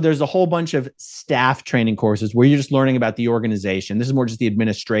 so there's a whole bunch of staff training courses where you're just learning about the organization. This is more just the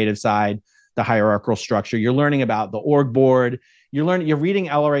administrative side, the hierarchical structure. You're learning about the org board. You're reading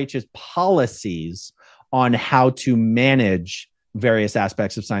LRH's policies on how to manage various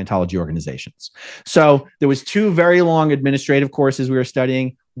aspects of Scientology organizations. So there was 2 very long administrative courses we were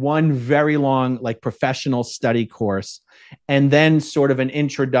studying, 1 very long like professional study course, and then sort of an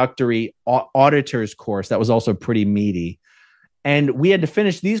introductory auditor's course that was also pretty meaty. And we had to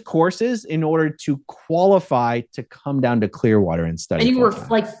finish these courses in order to qualify to come down to Clearwater and study. And you were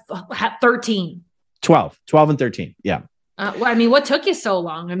like 13. 12 and 13. Yeah. Well, I mean, what took you so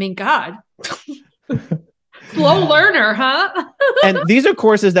long? I mean, God. Slow learner, huh? And these are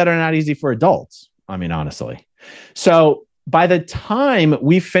courses that are not easy for adults. I mean, honestly. So by the time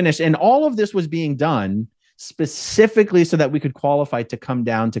we finished, and all of this was being done specifically so that we could qualify to come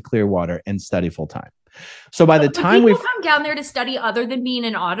down to Clearwater and study full time. So by the time we come down there to study other than being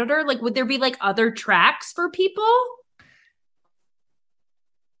an auditor, like would there be like other tracks for people?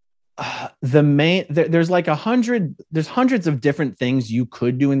 There's like there's hundreds of different things you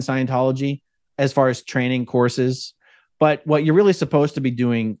could do in Scientology as far as training courses, but what you're really supposed to be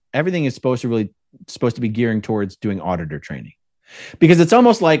doing, everything is supposed to be gearing towards doing auditor training, because it's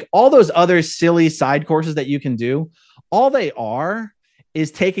almost like all those other silly side courses that you can do, all they are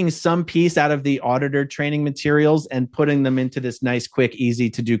is taking some piece out of the auditor training materials and putting them into this nice, quick, easy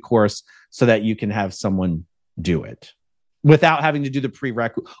to do course so that you can have someone do it without having to do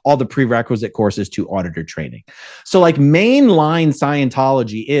all the prerequisite courses to auditor training. So like mainline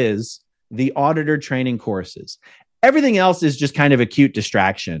Scientology is the auditor training courses. Everything else is just kind of a cute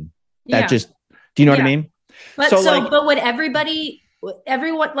distraction. Do you know what I mean? But would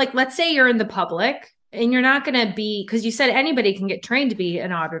everyone, like, let's say you're in the public and you're not going to be, because you said anybody can get trained to be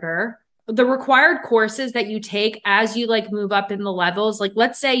an auditor. The required courses that you take as you like move up in the levels, like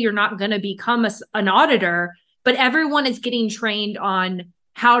let's say you're not going to become an auditor, but everyone is getting trained on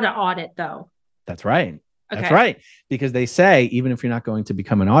how to audit though. That's right. Okay. That's right. Because they say, even if you're not going to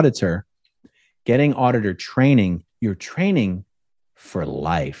become an auditor, getting auditor training, you're training for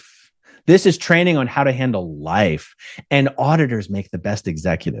life. This is training on how to handle life. And auditors make the best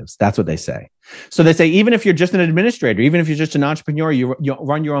executives. That's what they say. So they say, even if you're just an administrator, even if you're just an entrepreneur, you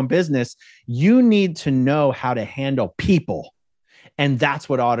run your own business, you need to know how to handle people. And that's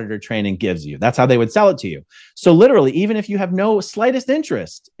what auditor training gives you. That's how they would sell it to you. So literally, even if you have no slightest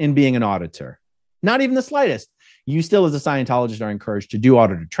interest in being an auditor, not even the slightest, you still as a Scientologist are encouraged to do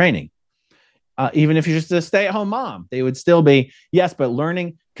auditor training. Even if you're just a stay-at-home mom, they would still be, yes, but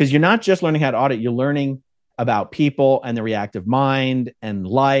learning, because you're not just learning how to audit, you're learning about people and the reactive mind and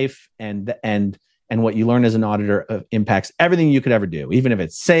life, and what you learn as an auditor impacts everything you could ever do, even if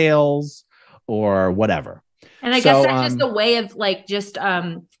it's sales or whatever. And I guess that's just a way of like just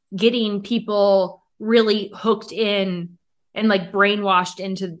getting people really hooked in and like brainwashed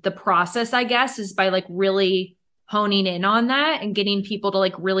into the process, I guess, is by like really honing in on that and getting people to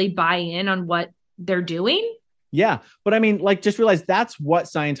like really buy in on what they're doing. Yeah. But I mean, like, just realize that's what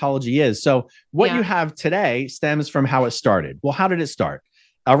Scientology is. So what you have today stems from how it started. Well, how did it start?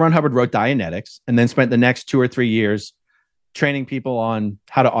 L. Ron Hubbard wrote Dianetics and then spent the next 2 or 3 years training people on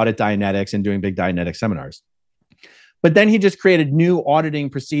how to audit Dianetics and doing big Dianetic seminars. But then he just created new auditing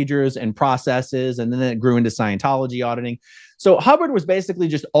procedures and processes, and then it grew into Scientology auditing. So Hubbard was basically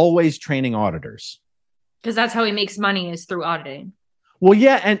just always training auditors. Because that's how he makes money, is through auditing. Well,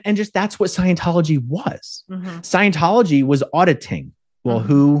 yeah, and just that's what Scientology was. Mm-hmm. Scientology was auditing. Well,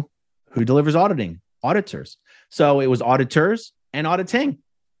 who delivers auditing? Auditors. So it was auditors and auditing.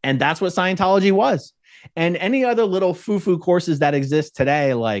 And that's what Scientology was. And any other little foo-foo courses that exist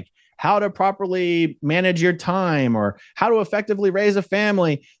today, like how to properly manage your time or how to effectively raise a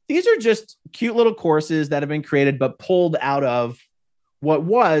family, these are just cute little courses that have been created but pulled out of what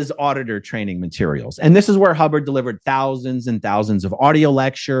was auditor training materials. And this is where Hubbard delivered thousands and thousands of audio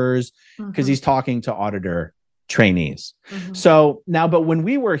lectures because he's talking to auditor trainees. So now, but when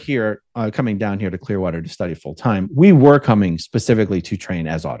we were here, coming down here to Clearwater to study full time, we were coming specifically to train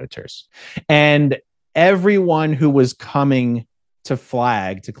as auditors. And everyone who was coming to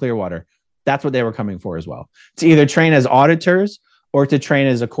Flag, to Clearwater, that's what they were coming for as well. To either train as auditors or to train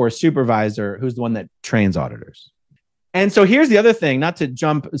as a course supervisor, who's the one that trains auditors. And so here's the other thing, not to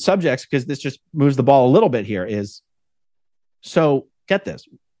jump subjects, because this just moves the ball a little bit here, is, so get this.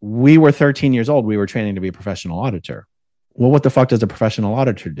 We were 13 years old. We were training to be a professional auditor. Well, what the fuck does a professional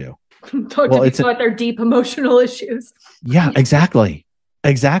auditor do? Talk to people about their deep emotional issues. Yeah, exactly.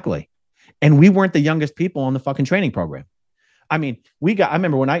 Exactly. And we weren't the youngest people on the fucking training program. I mean, I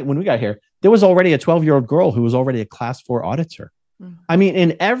remember when we got here, there was already a 12-year-old girl who was already a class 4 auditor. I mean,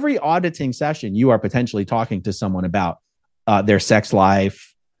 in every auditing session, you are potentially talking to someone about their sex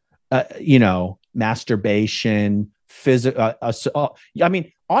life, masturbation, physical. I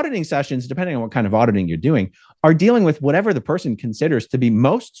mean, auditing sessions, depending on what kind of auditing you're doing, are dealing with whatever the person considers to be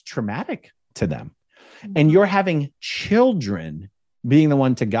most traumatic to them. And you're having children being the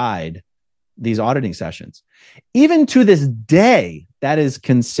one to guide these auditing sessions. Even to this day, that is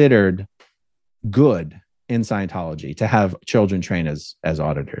considered good in Scientology, to have children train as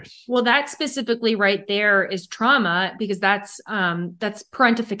auditors. Well, that specifically right there is trauma, because that's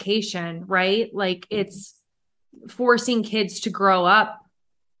parentification, right? Like, it's forcing kids to grow up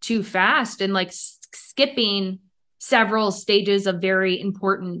too fast and like skipping several stages of very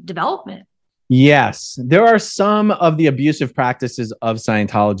important development. Yes, there are some of the abusive practices of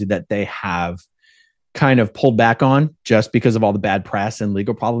Scientology that they have kind of pulled back on just because of all the bad press and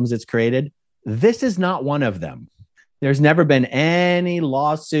legal problems it's created. This is not one of them. There's never been any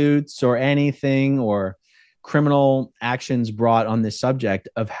lawsuits or anything or criminal actions brought on this subject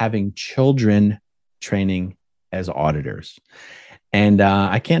of having children training as auditors. And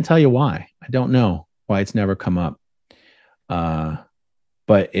I can't tell you why. I don't know why it's never come up.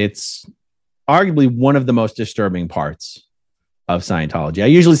 But it's arguably one of the most disturbing parts of Scientology. I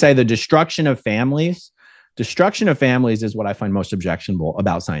usually say the destruction of families. Destruction of families is what I find most objectionable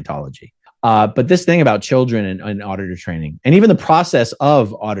about Scientology. But this thing about children and auditor training, and even the process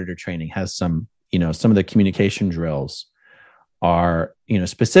of auditor training, has some of the communication drills are,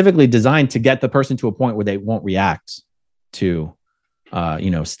 specifically designed to get the person to a point where they won't react to,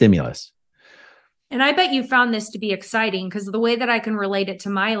 stimulus. And I bet you found this to be exciting, because the way that I can relate it to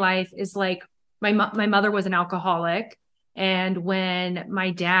my life is like my mother was an alcoholic. And when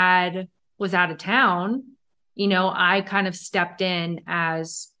my dad was out of town, I kind of stepped in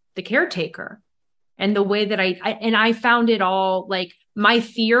as the caretaker. And the way that I found it all, like, my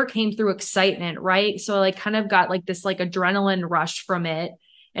fear came through excitement, right? So I like kind of got like this like adrenaline rush from it.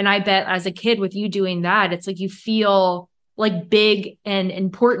 And I bet as a kid with you doing that, it's like you feel like big and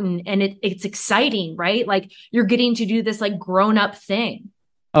important, and it's exciting, right? Like you're getting to do this like grown up thing.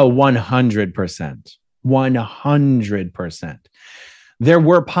 Oh, 100%. 100%. There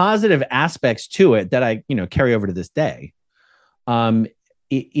were positive aspects to it that I, carry over to this day.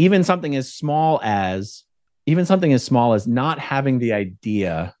 Even something as small as not having the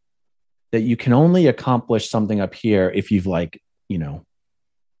idea that you can only accomplish something up here if you've how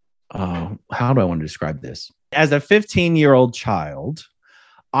do I want to describe this? As a 15-year-old child,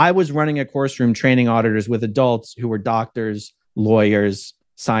 I was running a course room training auditors with adults who were doctors, lawyers,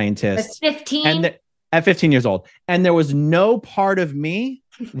 scientists. At 15? And at 15 years old. And there was no part of me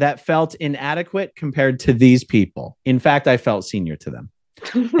that felt inadequate compared to these people. In fact, I felt senior to them.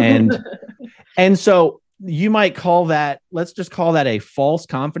 And so you might call that, let's just call that a false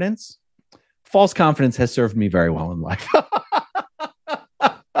confidence. False confidence has served me very well in life.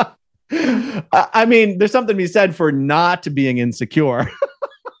 I mean, there's something to be said for not being insecure.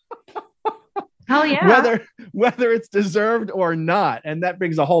 Hell yeah. whether it's deserved or not. And that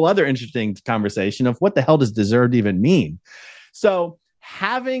brings a whole other interesting conversation of what the hell does deserved even mean? So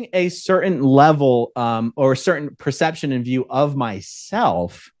having a certain level or a certain perception and view of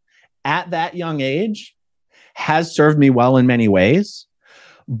myself at that young age has served me well in many ways,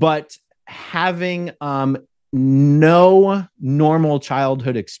 but having no normal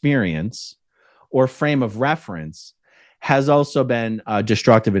childhood experience or frame of reference has also been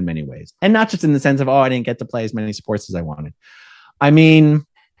destructive in many ways. And not just in the sense of, oh, I didn't get to play as many sports as I wanted. I mean,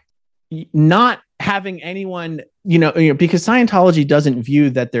 not having anyone, because Scientology doesn't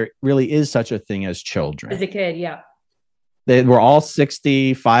view that there really is such a thing as children. As a kid, yeah. They were all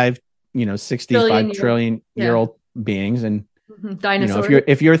 65 trillion year old beings. And dinosaurs.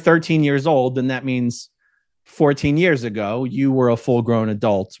 If you're 13 years old, then that means 14 years ago, you were a full grown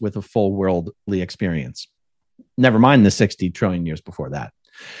adult with a full worldly experience. Never mind the 60 trillion years before that.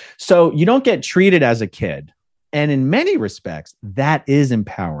 So you don't get treated as a kid. And in many respects, that is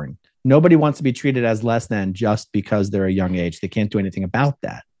empowering. Nobody wants to be treated as less than just because they're a young age. They can't do anything about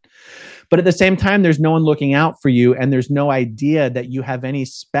that. But at the same time, there's no one looking out for you. And there's no idea that you have any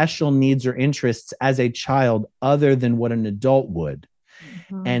special needs or interests as a child other than what an adult would.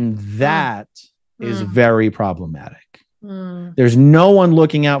 Mm-hmm. And that is very problematic. There's no one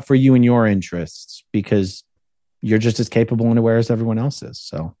looking out for you and your interests because you're just as capable and aware as everyone else is.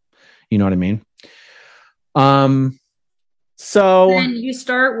 So, you know what I mean? So then you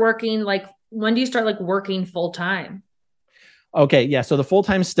start working, when do you start working full time? Okay. Yeah. So the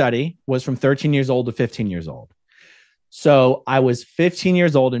full-time study was from 13 years old to 15 years old. So I was 15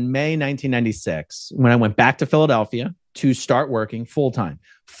 years old in May 1996 when I went back to Philadelphia to start working full-time.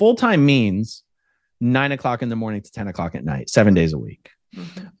 Full-time means 9 o'clock in the morning to 10 o'clock at night, 7 days a week.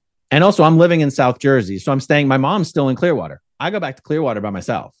 Mm-hmm. And also I'm living in South Jersey. So I'm staying, my mom's still in Clearwater. I go back to Clearwater by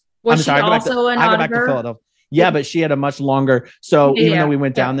myself. I go back to Philadelphia. Yeah, but she had a much longer. So even though we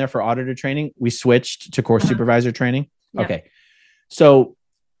went down there for auditor training, we switched to course supervisor training. Yeah. Okay. So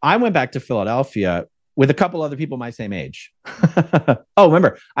I went back to Philadelphia with a couple other people my same age. Oh,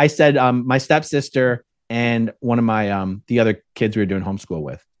 remember, I said my stepsister and one of my the other kids we were doing homeschool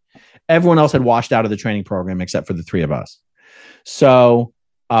with. Everyone else had washed out of the training program except for the three of us. So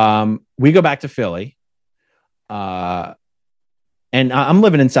we go back to Philly. And I'm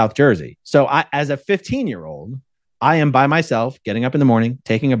living in South Jersey. So as a 15-year-old, I am by myself, getting up in the morning,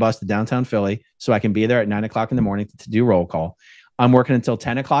 taking a bus to downtown Philly so I can be there at 9 o'clock in the morning to do roll call. I'm working until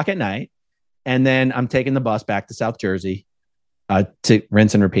 10 o'clock at night. And then I'm taking the bus back to South Jersey to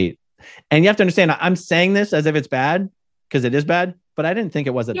rinse and repeat. And you have to understand, I'm saying this as if it's bad because it is bad, but I didn't think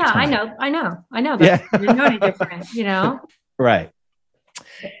it was at the time. I know. That you're no different, Right.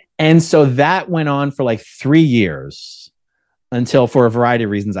 And so that went on for 3 years. Until for a variety of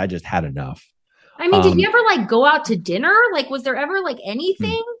reasons, I just had enough. I mean, did you ever go out to dinner? Was there ever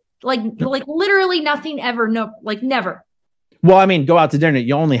anything? Literally nothing ever? No, never. Well, I mean, go out to dinner.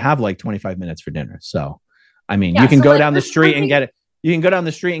 You only have 25 minutes for dinner. So, I mean, you can go down the street and get it. You can go down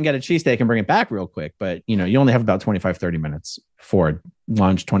the street and get a cheesesteak and bring it back real quick. But, you only have about 25, 30 minutes for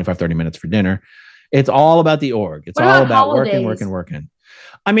lunch, 25, 30 minutes for dinner. It's all about the org. It's all about working.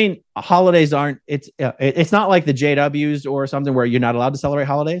 I mean, holidays aren't. It's not like the JWs or something where you're not allowed to celebrate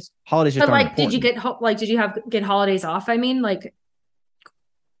holidays. Holidays just aren't important. Did you get holidays off? I mean,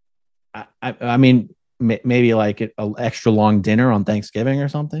 I mean, maybe an extra long dinner on Thanksgiving or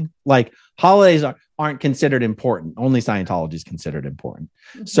something. Holidays aren't considered important. Only Scientology is considered important.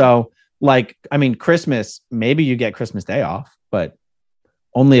 Mm-hmm. So, I mean, Christmas. Maybe you get Christmas Day off, but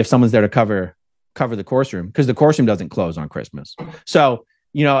only if someone's there to cover the course room because the course room doesn't close on Christmas. So,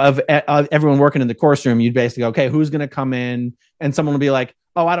 of everyone working in the course room, you'd basically go, okay, who's going to come in? And someone will be like,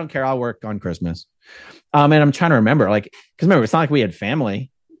 oh, I don't care. I'll work on Christmas. And I'm trying to remember, because remember, it's not like we had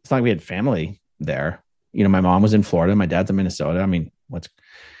family. It's not like we had family there. My mom was in Florida. My dad's in Minnesota. I mean,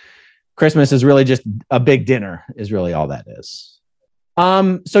 Christmas is really just a big dinner is really all that is.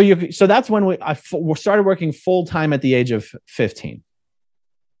 So that's when I started working full time at the age of 15.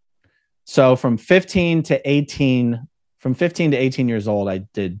 So from 15 to 18 years old, I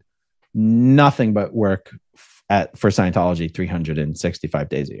did nothing but work for Scientology 365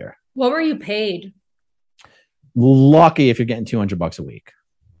 days a year. What were you paid? Lucky if you're getting $200 a week.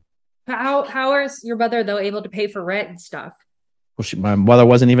 How is your mother though able to pay for rent and stuff? Well, my mother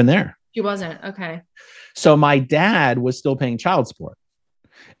wasn't even there. She wasn't. Okay. So my dad was still paying child support.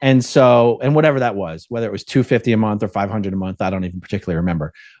 And whatever that was, whether it was $250 a month or $500 a month, I don't even particularly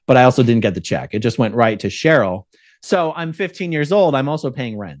remember. But I also didn't get the check. It just went right to Cheryl. So I'm 15 years old. I'm also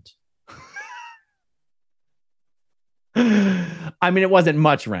paying rent. I mean, it wasn't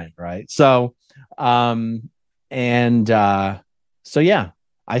much rent, right? So, And so, yeah,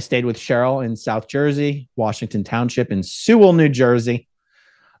 I stayed with Cheryl in South Jersey, Washington Township, in Sewell, New Jersey,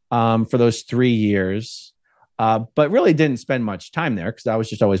 for those 3 years. But really didn't spend much time there because I was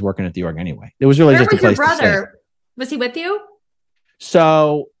just always working at the org anyway. It was really just a place to stay. Was he with you?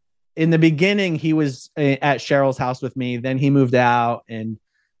 So in the beginning, he was at Cheryl's house with me. Then he moved out and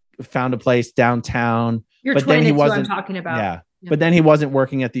found a place downtown. Your but twin then he is who I'm wasn't talking about. Yeah. But then he wasn't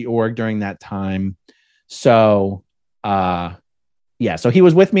working at the org during that time. So, so he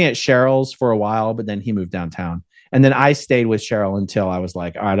was with me at Cheryl's for a while, but then he moved downtown. And then I stayed with Cheryl until I was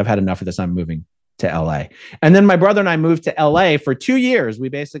like, all right, I've had enough of this. I'm moving to LA. And then my brother and I moved to LA for 2 years. We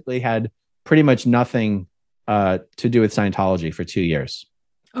basically had pretty much nothing to do with Scientology for 2 years.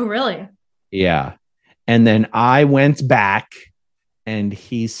 Oh, really? Yeah. And then I went back and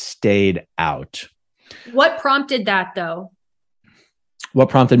he stayed out. What prompted that, though? What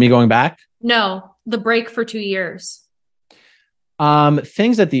prompted me going back? No, the break for 2 years.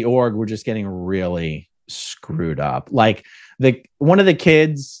 Things at the org were just getting really screwed up. Like one of the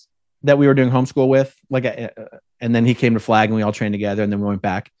kids that we were doing homeschool with, and then he came to Flag and we all trained together and then we went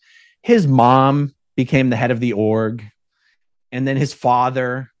back. His mom became the head of the org. And then his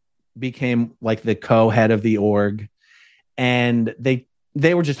father became like the co-head of the org. And they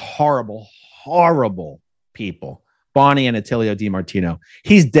were just horrible people. Bonnie and Attilio DiMartino.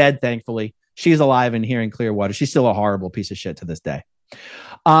 He's dead, thankfully. She's alive and here in Clearwater. She's still a horrible piece of shit to this day.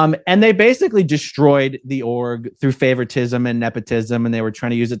 And they basically destroyed the org through favoritism and nepotism, and they were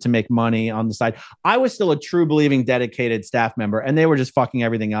trying to use it to make money on the side. I was still a true believing, dedicated staff member, and they were just fucking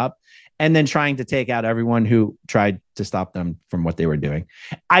everything up and then trying to take out everyone who tried to stop them from what they were doing.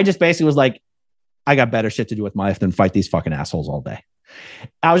 I just basically was like, I got better shit to do with my life than fight these fucking assholes all day.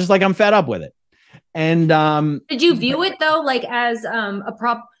 I was just like, I'm fed up with it. And did you view it though, like as a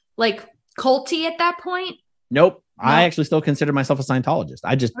prop, like culty at that point? Nope. No. I actually still consider myself a Scientologist.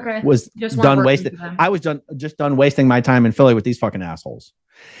 I just just done wasting. I was done wasting my time in Philly with these fucking assholes.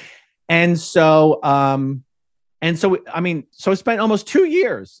 And so, so spent almost 2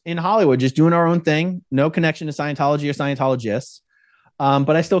 years in Hollywood just doing our own thing. No connection to Scientology or Scientologists.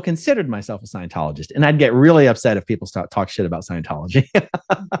 But I still considered myself a Scientologist, and I'd get really upset if people talk shit about Scientology.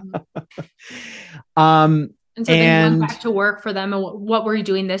 And so then you went back to work for them. And what were you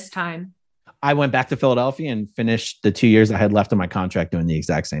doing this time? I went back to Philadelphia and finished the 2 years I had left on my contract doing the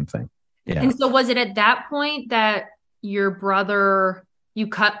exact same thing. Yeah. And so was it at that point that your brother, you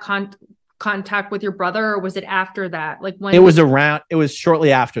cut contact with your brother, or was it after that? Like when it was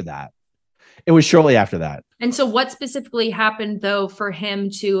shortly after that. And so what specifically happened though for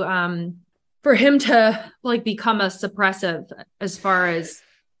him to like become a suppressive as far as?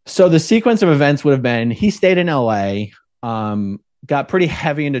 So the sequence of events would have been, he stayed in LA, got pretty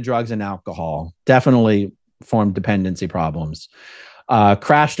heavy into drugs and alcohol, definitely formed dependency problems,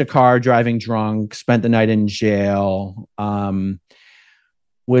 crashed a car driving drunk, spent the night in jail,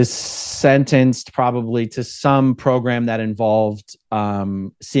 was sentenced probably to some program that involved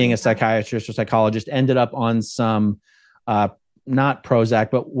seeing a psychiatrist or psychologist, ended up on some, not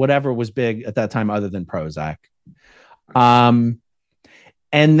Prozac, but whatever was big at that time other than Prozac. And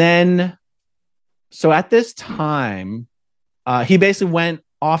then, so at this time, he basically went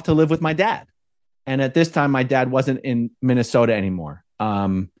off to live with my dad. And at this time, my dad wasn't in Minnesota anymore.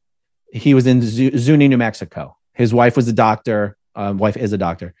 He was in Zuni, New Mexico. His wife was a doctor. Wife is a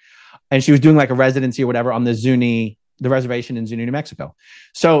doctor. And she was doing like a residency or whatever on the reservation in Zuni, New Mexico.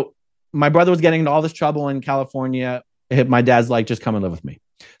 So my brother was getting into all this trouble in California. My dad's like, just come and live with me.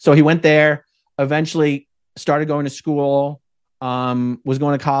 So he went there, eventually started going to school, was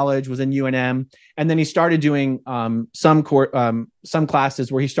going to college, was in UNM. And then he started doing some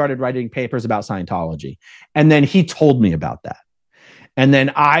classes where he started writing papers about Scientology. And then he told me about that. And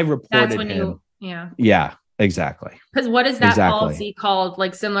then I reported him. Yeah, exactly. Because what is that policy called?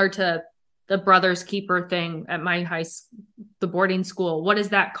 Like similar to the Brothers Keeper thing at my the boarding school. What is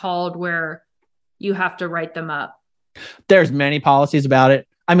that called where you have to write them up? There's many policies about it.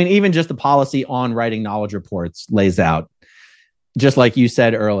 I mean, even just the policy on writing knowledge reports lays out, just like you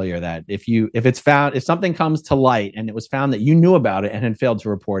said earlier, that if something comes to light and it was found that you knew about it and had failed to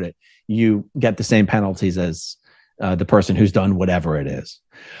report it, you get the same penalties as the person who's done whatever it is.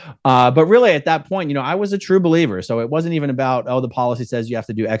 But really at that point, I was a true believer. So it wasn't even about, the policy says you have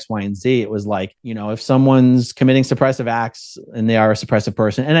to do X, Y, and Z. It was like, if someone's committing suppressive acts and they are a suppressive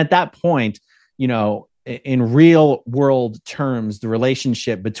person. And at that point, in real world terms, the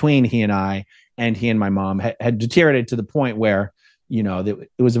relationship between he and my mom had deteriorated to the point where, it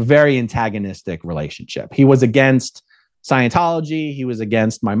was a very antagonistic relationship. He was against Scientology. He was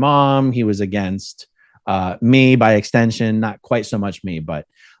against my mom. He was against me by extension, not quite so much me, but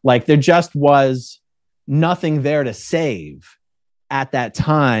like there just was nothing there to save at that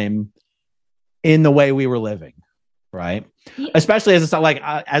time in the way we were living. Right. Yeah. Especially as a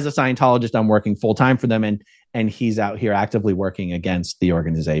Scientologist, I'm working full time for them, and he's out here actively working against the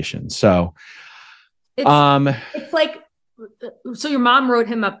organization. So it's like, so your mom wrote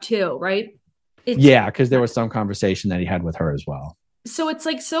him up too, right? Because there was some conversation that he had with her as well. So it's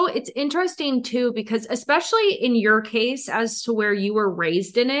like, so it's interesting too, because especially in your case, as to where you were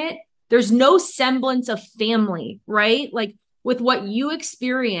raised in it, there's no semblance of family, right? Like with what you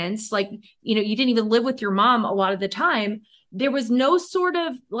experienced, like, you know, you didn't even live with your mom a lot of the time. There was no sort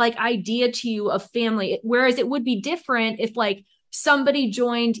of like idea to you of family. Whereas it would be different if like somebody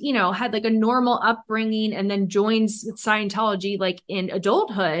joined, you know, had like a normal upbringing and then joins Scientology like in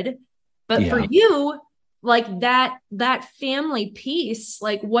adulthood. But for you, like that family piece,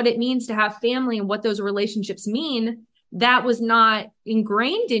 like what it means to have family and what those relationships mean, that was not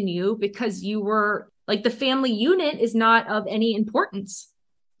ingrained in you because you were like, the family unit is not of any importance.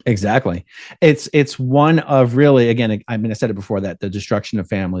 Exactly. It's one of really, again, I mean, I said it before that the destruction of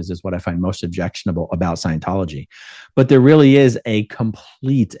families is what I find most objectionable about Scientology, but there really is a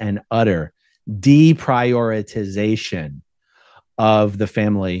complete and utter deprioritization of the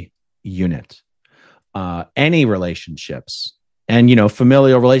family unit. Any relationships, and, you know,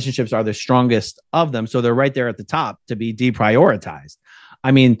 familial relationships are the strongest of them. So they're right there at the top to be deprioritized.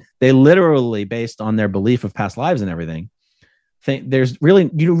 I mean, they literally, based on their belief of past lives and everything, you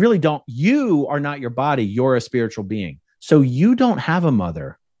are not your body, you're a spiritual being. So you don't have a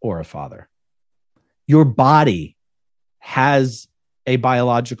mother or a father. Your body has a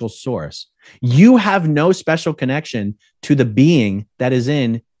biological source. You have no special connection to the being that is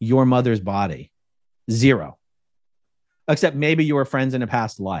in your mother's body. Zero. Except maybe you were friends in a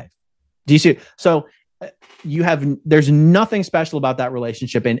past life. Do you see? So there's nothing special about that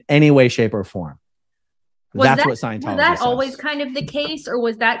relationship in any way, shape, or form. That's what Scientology was that says. Always kind of the case, or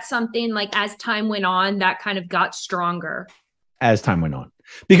was that something like as time went on that kind of got stronger? As time went on,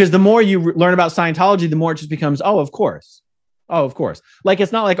 because the more you learn about Scientology, the more it just becomes, oh, of course. Like,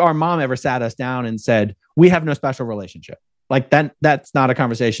 it's not like our mom ever sat us down and said, we have no special relationship. Like that's not a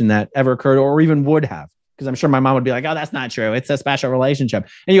conversation that ever occurred or even would have, because I'm sure my mom would be like, oh, that's not true. It's a special relationship.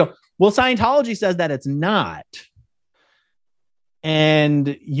 And you go, well, Scientology says that it's not.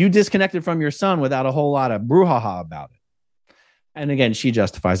 And you disconnected from your son without a whole lot of brouhaha about it. And again, she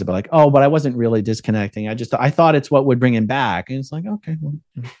justifies it by like, oh, but I wasn't really disconnecting. I thought it's what would bring him back. And it's like, okay, well,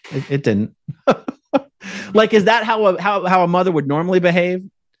 it didn't. Like, is that how a mother would normally behave?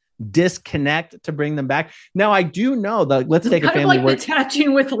 Disconnect to bring them back? Now, I do know that let's take a family like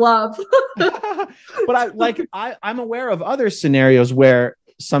detaching with love. But I'm aware of other scenarios where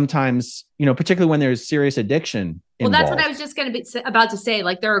sometimes, you know, particularly when there's serious addiction involved. Well, that's what I was just going to be about to say.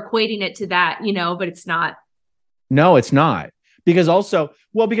 Like, they're equating it to that, you know, but it's not. No, it's not. Because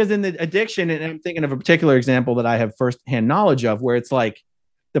in the addiction, and I'm thinking of a particular example that I have firsthand knowledge of, where it's like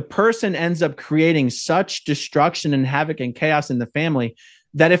the person ends up creating such destruction and havoc and chaos in the family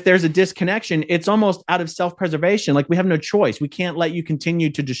that if there's a disconnection, it's almost out of self-preservation. Like, we have no choice. We can't let you continue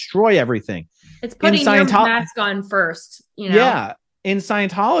to destroy everything. It's putting your mask on first, you know? Yeah. In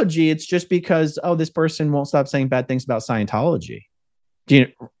Scientology, it's just because, oh, this person won't stop saying bad things about Scientology. Do you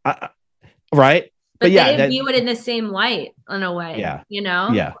right? But yeah, they view it in the same light in a way. Yeah. You know?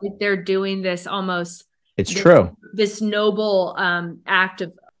 Yeah. Like they're doing this almost. It's true. This noble act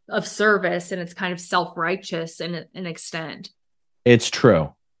of service, and it's kind of self-righteous in an extent. It's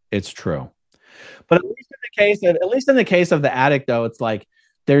true. But at least in the case of the addict, though, it's like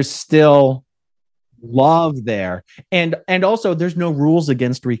there's still love there, and also there's no rules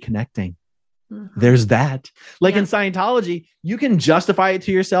against reconnecting. Mm-hmm. There's that. Like in Scientology, you can justify it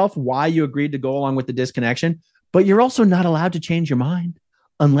to yourself why you agreed to go along with the disconnection, but you're also not allowed to change your mind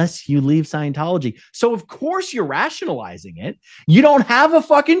unless you leave Scientology. So of course you're rationalizing it. You don't have a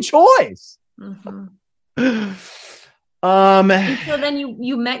fucking choice. Mm-hmm. So then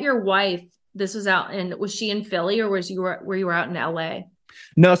you met your wife. This was was she in Philly, or were you out in LA?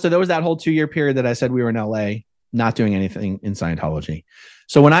 No, so there was that whole 2-year period that I said we were in LA, not doing anything in Scientology.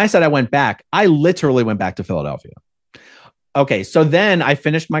 So when I said I went back, I literally went back to Philadelphia. Okay, so then I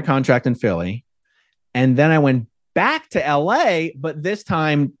finished my contract in Philly, and then I went back to LA, but this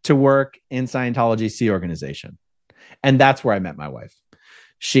time to work in Scientology C organization. And that's where I met my wife.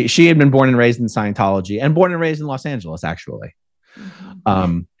 She had been born and raised in Scientology, and born and raised in Los Angeles, actually.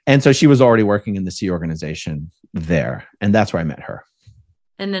 Mm-hmm. And so she was already working in the C organization there, and that's where I met her.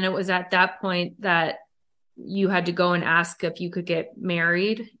 And then it was at that point that you had to go and ask if you could get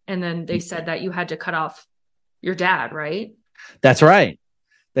married. And then they said that you had to cut off your dad, right? That's right.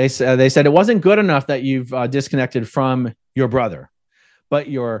 They said it wasn't good enough that you've disconnected from your brother, but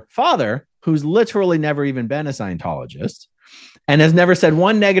your father, who's literally never even been a Scientologist and has never said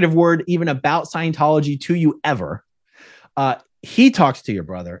one negative word even about Scientology to you ever, he talks to your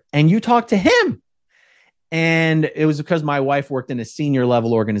brother and you talk to him. And it was because my wife worked in a senior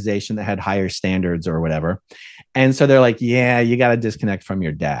level organization that had higher standards or whatever. And so they're like, yeah, you got to disconnect from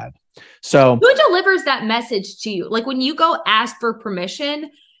your dad. So who delivers that message to you? Like when you go ask for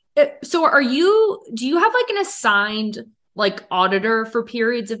permission. So do you have like an assigned like auditor for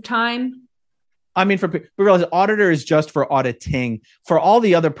periods of time? I mean, realize auditor is just for auditing. For all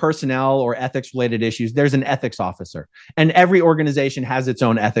the other personnel or ethics related issues, there's an ethics officer, and every organization has its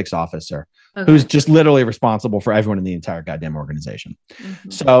own ethics officer who's just literally responsible for everyone in the entire goddamn organization.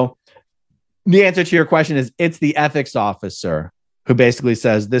 Mm-hmm. So the answer to your question is it's the ethics officer who basically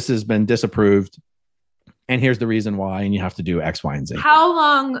says this has been disapproved and here's the reason why, and you have to do X, Y, and Z. How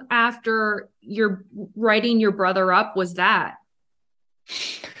long after you're writing your brother up was that?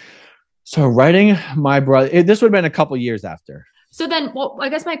 So writing my brother, this would have been a couple years after. So then, well, I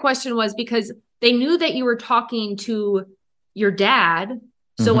guess my question was because they knew that you were talking to your dad.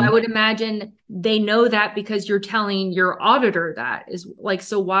 So I would imagine they know that because you're telling your auditor that is like,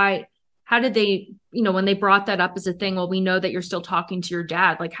 so why, how did they, when they brought that up as a thing, well, we know that you're still talking to your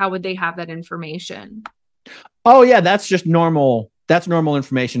dad. Like, how would they have that information? Oh yeah, that's just normal. That's normal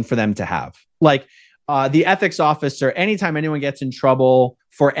information for them to have. Like the ethics officer, anytime anyone gets in trouble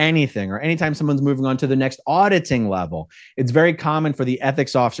for anything, or anytime someone's moving on to the next auditing level, it's very common for the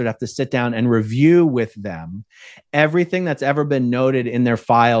ethics officer to have to sit down and review with them everything that's ever been noted in their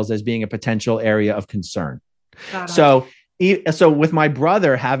files as being a potential area of concern. So with my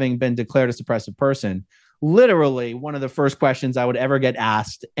brother having been declared a suppressive person, literally one of the first questions I would ever get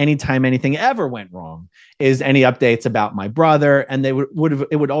asked anytime anything ever went wrong is any updates about my brother. And it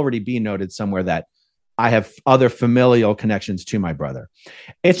would already be noted somewhere that I have other familial connections to my brother.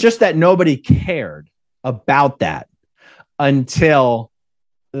 It's just that nobody cared about that until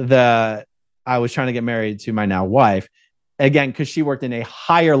I was trying to get married to my now wife, again, because she worked in a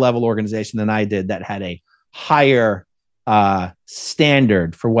higher level organization than I did that had a higher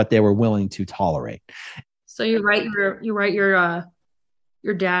standard for what they were willing to tolerate. So you write your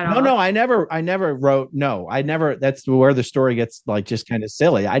dad off. No, I never wrote. No, I never. That's where the story gets like just kind of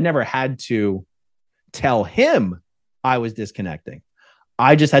silly. I never had to tell him I was disconnecting.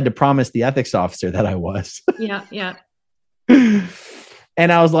 I just had to promise the ethics officer that I was. Yeah.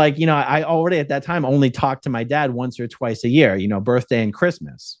 And I was like, I already at that time only talked to my dad once or twice a year, birthday and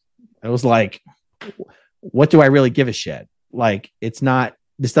Christmas. I was like, what do I really give a shit? Like,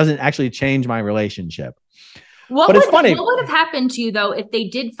 this doesn't actually change my relationship. It's funny. What would have happened to you though if they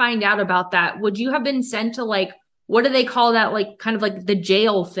did find out about that? Would you have been sent to like, what do they call that? Like kind of like the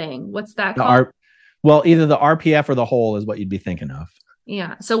jail thing. What's that called? Well, either the RPF or the hole is what you'd be thinking of.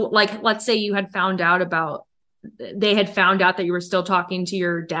 Yeah. So like, let's say you had they had found out that you were still talking to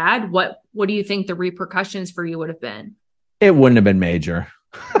your dad. What do you think the repercussions for you would have been? It wouldn't have been major.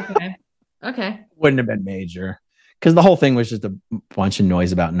 Okay. Wouldn't have been major because the whole thing was just a bunch of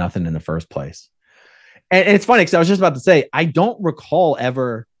noise about nothing in the first place. And it's funny because I was just about to say, I don't recall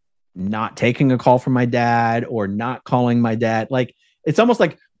ever not taking a call from my dad or not calling my dad. Like, it's almost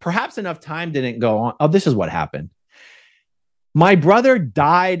like perhaps enough time didn't go on. Oh, this is what happened. My brother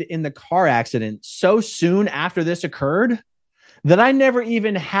died in the car accident so soon after this occurred that I never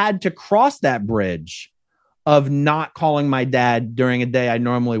even had to cross that bridge of not calling my dad during a day I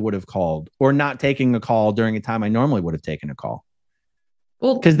normally would have called, or not taking a call during a time I normally would have taken a call.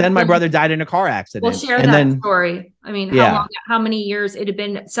 Well, because then my brother died in a car accident. Well, share that story. I mean, how many years? It had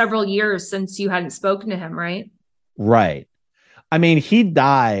been several years since you hadn't spoken to him, right? Right. I mean, he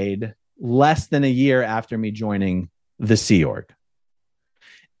died less than a year after me joining the Sea Org.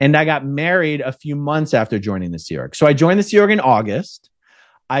 And I got married a few months after joining the Sea Org. So I joined the Sea Org in August.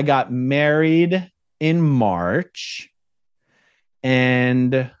 I got married in March.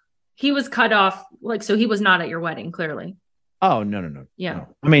 And he was cut off. Like, so he was not at your wedding, clearly. Oh, no. Yeah.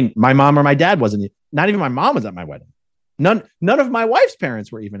 No. I mean, my mom or my dad wasn't. Not even my mom was at my wedding. None of my wife's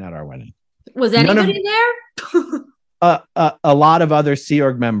parents were even at our wedding. Was anybody there? A lot of other Sea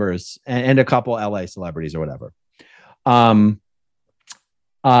Org members and a couple LA celebrities or whatever.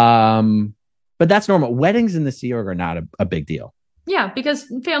 But that's normal. Weddings in the Sea Org are not a big deal. Yeah, because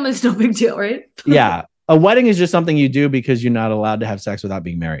family is no big deal, right? Yeah. A wedding is just something you do because you're not allowed to have sex without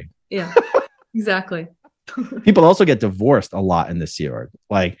being married. Yeah, exactly. People also get divorced a lot in the Sea Org.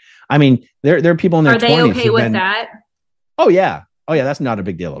 Like, I mean, there are people in their 20s. Are they okay with that? Oh yeah. That's not a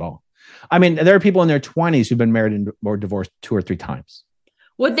big deal at all. I mean, there are people in their 20s who've been married or divorced 2 or 3 times.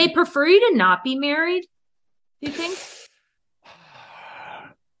 Would they prefer you to not be married? Do you think?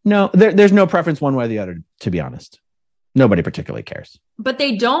 No, there's no preference one way or the other, to be honest. Nobody particularly cares. But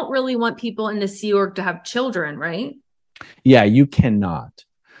they don't really want people in the Sea Org to have children, right? Yeah, you cannot.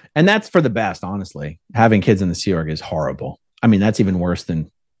 And that's for the best, honestly. Having kids in the Sea Org is horrible. I mean, that's even worse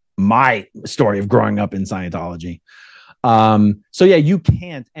than my story of growing up in Scientology. So yeah, you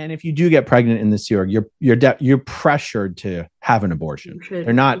can't. And if you do get pregnant in the Sea Org, you're pressured to have an abortion.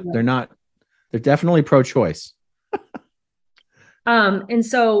 They're definitely pro-choice. And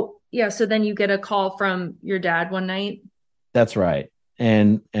so then you get a call from your dad one night. That's right.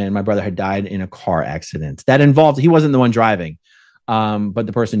 And my brother had died in a car accident that involved, he wasn't the one driving. But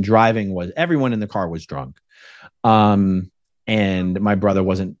the person driving everyone in the car was drunk. And my brother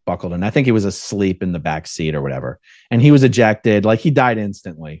wasn't buckled in. I think he was asleep in the back seat or whatever. And he was ejected. Like, he died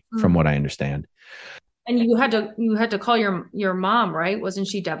instantly, from what I understand. And you had to call your mom, right? Wasn't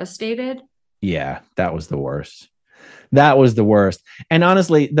she devastated? Yeah, that was the worst. And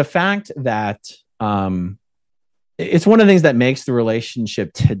honestly, the fact that it's one of the things that makes the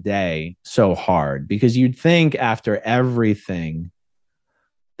relationship today so hard, because you'd think after everything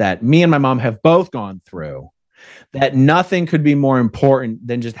that me and my mom have both gone through, that nothing could be more important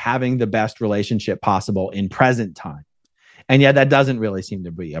than just having the best relationship possible in present time. And yet that doesn't really seem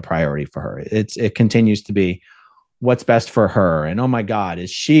to be a priority for her. It continues to be what's best for her. And oh my God,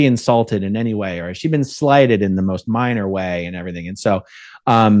 is she insulted in any way? Or has she been slighted in the most minor way and everything? And so,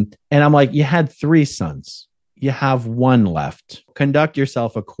 and I'm like, you had 3 sons. You have 1 left. Conduct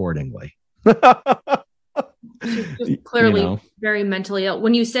yourself accordingly. She's clearly very mentally ill.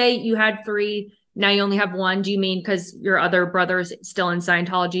 When you say you had 3, now you only have 1, do you mean because your other brother is still in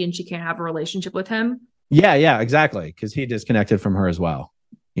Scientology and she can't have a relationship with him? Yeah, exactly. Because he disconnected from her as well,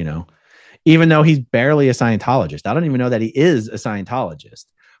 even though he's barely a Scientologist. I don't even know that he is a Scientologist,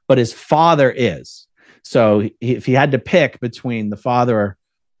 but his father is. So if he had to pick between the father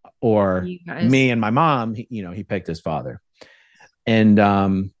or me and my mom, he picked his father.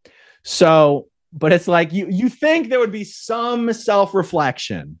 And so, but it's like, you think there would be some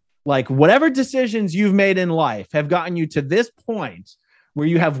self-reflection, like whatever decisions you've made in life have gotten you to this point where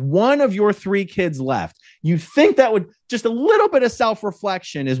you have 1 of your 3 kids left. You think that would just a little bit of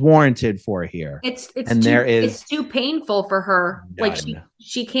self-reflection is warranted for here. It's too painful for her. None. Like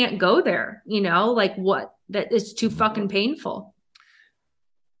she can't go there, like what, that is too fucking painful.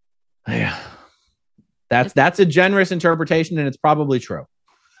 Yeah. That's a generous interpretation, and it's probably true.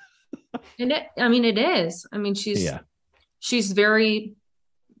 And it is. I mean, she's very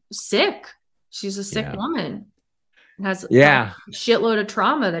sick. She's a sick woman. Has a shitload of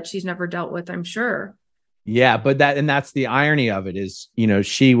trauma that she's never dealt with, I'm sure. Yeah, but that's the irony of it is,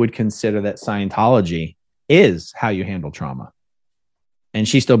 she would consider that Scientology is how you handle trauma. And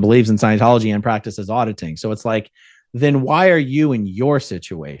she still believes in Scientology and practices auditing. So it's like, then why are you in your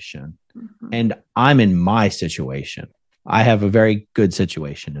situation and I'm in my situation? I have a very good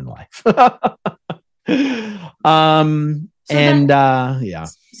situation in life. So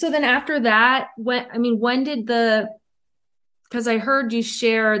then after that, when did because I heard you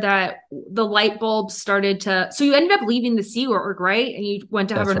share that the light bulb started to, so you ended up leaving the Sea Org, right? And you went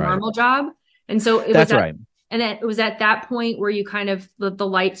to have a normal job. And so it was right. And it was at that point where you kind of, the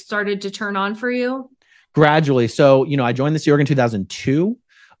light started to turn on for you? Gradually. So, I joined the Sea Org in 2002.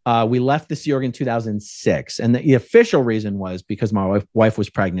 We left the Sea Org in 2006. And the official reason was because my wife was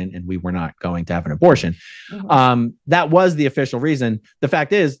pregnant and we were not going to have an abortion. Mm-hmm. That was the official reason. The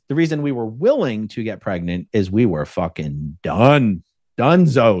fact is, the reason we were willing to get pregnant is we were fucking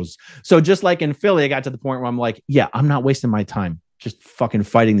dunzos. So just like in Philly, I got to the point where I'm like, yeah, I'm not wasting my time just fucking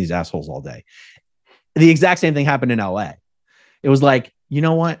fighting these assholes all day. The exact same thing happened in LA. It was like, you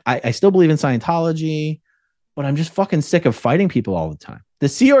know what? I still believe in Scientology, but I'm just fucking sick of fighting people all the time. The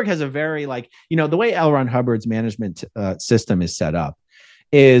Sea Org has a very the way L. Ron Hubbard's management system is set up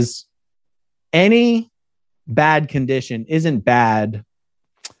is any bad condition isn't bad.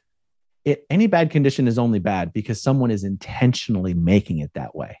 Any bad condition is only bad because someone is intentionally making it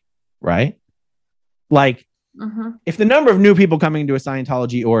that way. Right. Like if the number of new people coming to a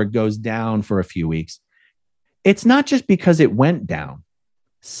Scientology org goes down for a few weeks, it's not just because it went down.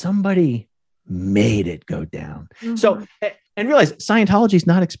 Somebody made it go down. So, and realize Scientology is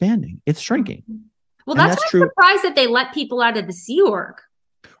not expanding. It's shrinking. Well, that's why I'm surprised that they let people out of the Sea Org.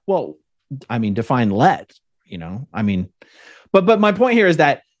 Well, define let, but my point here is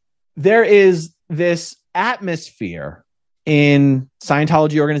that there is this atmosphere in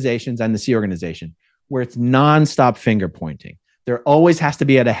Scientology organizations and the Sea organization where it's nonstop finger pointing. There always has to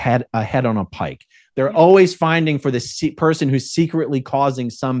be a head on a pike. They're always finding for the person who's secretly causing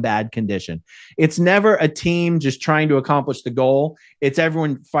some bad condition. It's never a team just trying to accomplish the goal. It's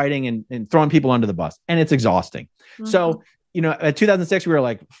everyone fighting and throwing people under the bus, and it's exhausting. So, at 2006, we were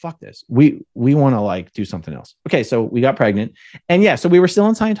like, fuck this. We want to like do something else. Okay, so we got pregnant, and so we were still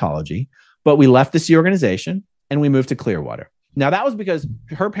in Scientology, but we left the Sea organization and we moved to Clearwater. Now that was because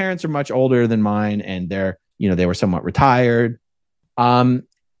her parents are much older than mine, and they were somewhat retired.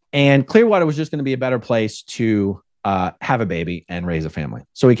 And Clearwater was just going to be a better place to have a baby and raise a family.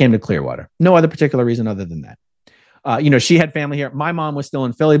 So we came to Clearwater. No other particular reason other than that. She had family here. My mom was still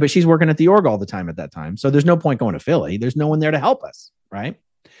in Philly, but she's working at the org all the time at that time. So there's no point going to Philly. There's no one there to help us, right?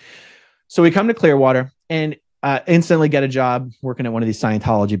 So we come to Clearwater and instantly get a job working at one of these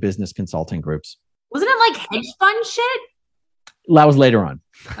Scientology business consulting groups. Wasn't it like hedge fund shit? That was later on.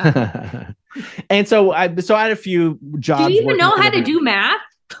 And so I had a few jobs. Do you even know how to do math?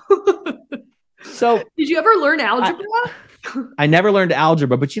 So did you ever learn algebra? I never learned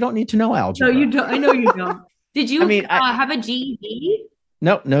algebra, but you don't need to know algebra. No, you don't. I know you don't. Did you have a GED?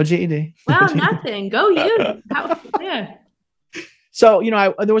 No GED. Wow, nothing. Go you. Yeah. So,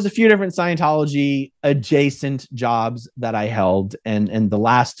 there was a few different Scientology adjacent jobs that I held. And the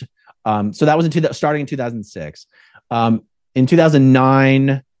last, so that was starting in 2006. In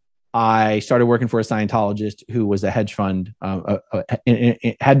 2009, I started working for a Scientologist who was a hedge fund,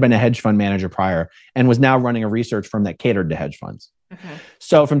 had been a hedge fund manager prior, and was now running a research firm that catered to hedge funds. Okay.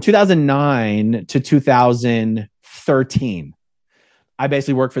 So from 2009 to 2013, I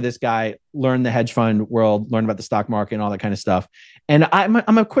basically worked for this guy, learned the hedge fund world, learned about the stock market and all that kind of stuff. And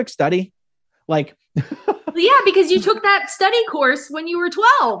I'm a quick study. Like, yeah, because you took that study course when you were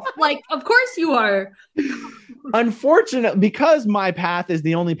 12. Like, of course you are. Unfortunately, because my path is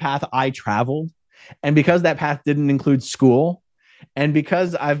the only path I traveled, and because that path didn't include school, and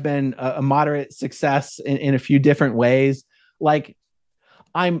because I've been a moderate success in a few different ways, like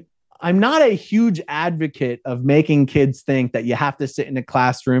I'm not a huge advocate of making kids think that you have to sit in a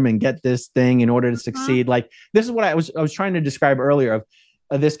classroom and get this thing in order to succeed. Like, this is what I was trying to describe earlier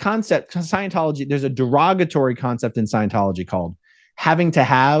of this concept. Scientology, there's a derogatory concept in Scientology called having to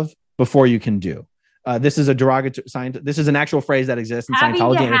have before you can do. This is a derogatory this is an actual phrase that exists in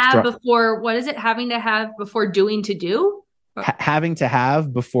Scientology. What is it? Having to have before doing to do? Having to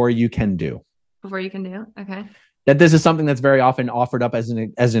have before you can do. Before you can do. Okay. That this is something that's very often offered up as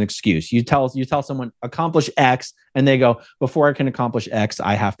an excuse. You tell someone accomplish X, and they go, before I can accomplish X,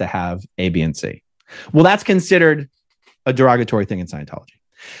 I have to have A, B, and C. Well, that's considered a derogatory thing in Scientology.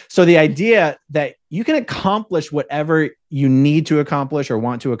 So the idea that you can accomplish whatever you need to accomplish or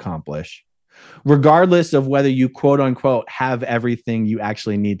want to accomplish, regardless of whether you quote unquote have everything you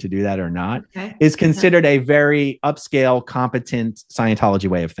actually need to do that or not, is considered a very upscale, competent Scientology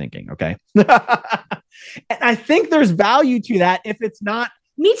way of thinking. Okay. And I think there's value to that if it's not,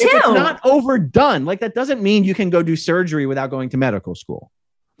 me too. If it's not overdone. Like, that doesn't mean you can go do surgery without going to medical school.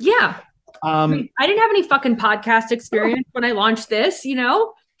 Yeah. I didn't have any fucking podcast experience when I launched this,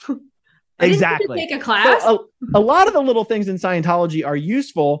 Exactly. Take a class. So a lot of the little things in Scientology are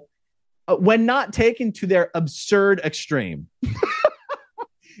useful when not taken to their absurd extreme.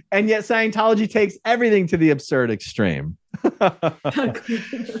 And yet Scientology takes everything to the absurd extreme.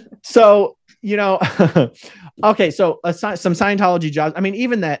 So, okay. So some Scientology jobs, I mean,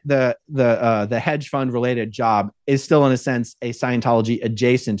 even that the hedge fund related job is still in a sense a Scientology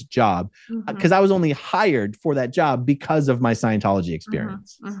adjacent job, because I was only hired for that job because of my Scientology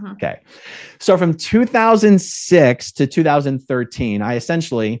experience. Okay. So from 2006 to 2013, I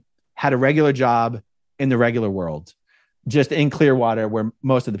essentially had a regular job in the regular world, just in Clearwater, where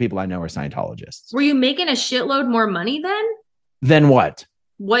most of the people I know are Scientologists. Were you making a shitload more money then? Then what?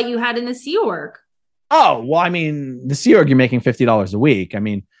 What you had in the Sea Org. Oh, well, I mean, the Sea Org, you're making $50 a week. I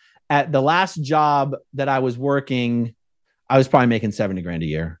mean, at the last job that I was working, I was probably making 70 grand a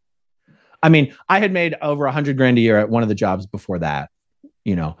year. I mean, I had made over 100 grand a year at one of the jobs before that,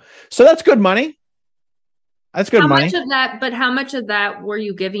 so that's good money. That's good money. How much of that were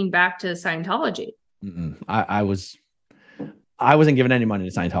you giving back to Scientology? I wasn't giving any money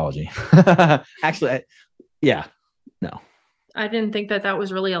to Scientology. Actually, no. I didn't think that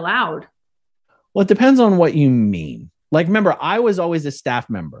was really allowed. Well, it depends on what you mean. Like, remember, I was always a staff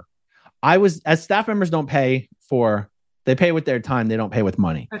member. As staff members they pay with their time. They don't pay with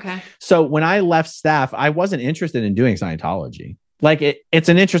money. Okay. So when I left staff, I wasn't interested in doing Scientology. Like, it's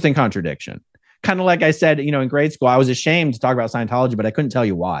an interesting contradiction. Kind of like I said, in grade school, I was ashamed to talk about Scientology, but I couldn't tell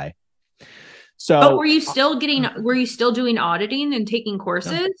you why. But were you still doing auditing and taking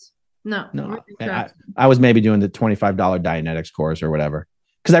courses? No. I was maybe doing the $25 Dianetics course or whatever,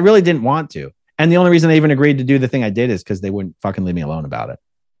 because I really didn't want to. And the only reason I even agreed to do the thing I did is because they wouldn't fucking leave me alone about it.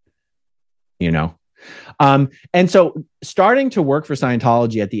 You know? And so starting to work for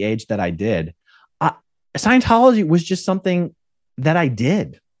Scientology at the age that I did, Scientology was just something that I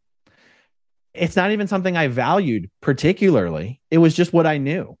did. It's not even something I valued particularly. It was just what I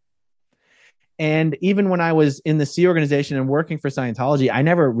knew. And even when I was in the Sea organization and working for Scientology, I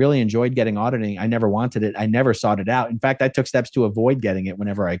never really enjoyed getting auditing. I never wanted it. I never sought it out. In fact, I took steps to avoid getting it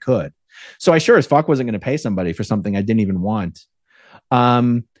whenever I could. So I sure as fuck wasn't going to pay somebody for something I didn't even want.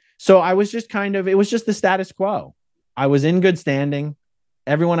 So I was just it was just the status quo. I was in good standing.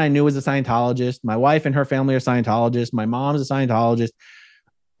 Everyone I knew was a Scientologist. My wife and her family are Scientologists. My mom's a Scientologist.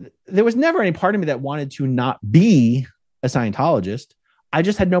 There was never any part of me that wanted to not be a Scientologist. I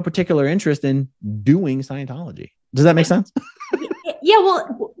just had no particular interest in doing Scientology. Does that make sense? Yeah,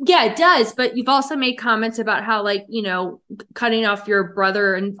 well, yeah, it does. But you've also made comments about how, like, you know, cutting off your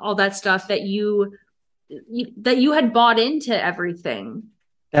brother and all that stuff, that you had bought into everything.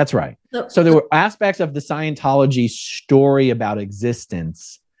 That's right. So there were aspects of the Scientology story about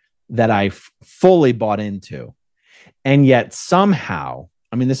existence that I fully bought into. And yet somehow,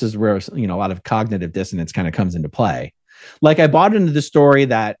 I mean, this is where, you know, a lot of cognitive dissonance kind of comes into play. Like, I bought into the story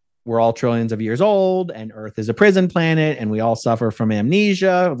that we're all trillions of years old and Earth is a prison planet and we all suffer from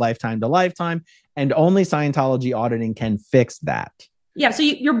amnesia, lifetime to lifetime, and only Scientology auditing can fix that. Yeah. So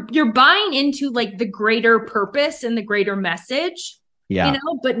you're buying into, like, the greater purpose and the greater message, you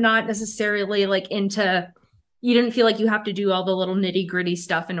know, but not necessarily like into, you didn't feel like you have to do all the little nitty gritty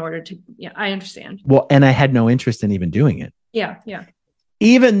stuff in order to, yeah, I understand. Well, and I had no interest in even doing it. Yeah. Yeah.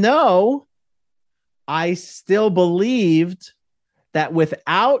 Even though I still believed that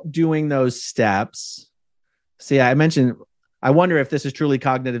without doing those steps, see, I mentioned, I wonder if this is truly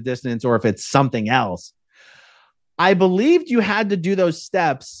cognitive dissonance or if it's something else. I believed you had to do those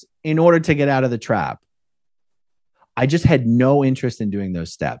steps in order to get out of the trap. I just had no interest in doing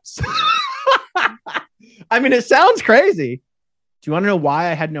those steps. I mean, it sounds crazy. Do you want to know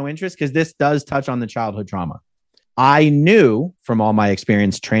why I had no interest? Because this does touch on the childhood trauma. I knew from all my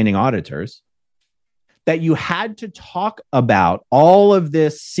experience training auditors that you had to talk about all of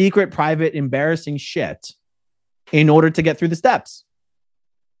this secret, private, embarrassing shit in order to get through the steps.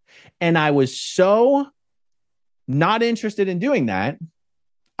 And I was so not interested in doing that,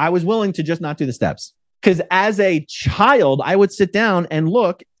 I was willing to just not do the steps. Because as a child, I would sit down and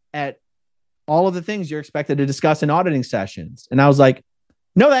look at all of the things you're expected to discuss in auditing sessions. And I was like,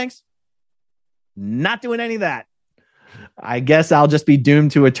 no, thanks. Not doing any of that. I guess I'll just be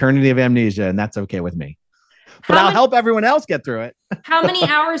doomed to eternity of amnesia, and that's okay with me. But I'll help everyone else get through it. How many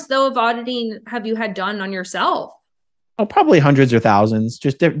hours, though, of auditing have you had done on yourself? Oh, probably hundreds or thousands,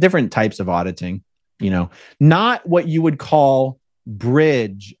 just different types of auditing, you know, not what you would call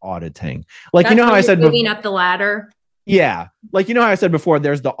bridge auditing. Like, you know how I said moving up the ladder? Yeah. Like, you know how I said before,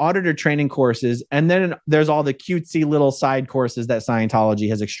 there's the auditor training courses, and then there's all the cutesy little side courses that Scientology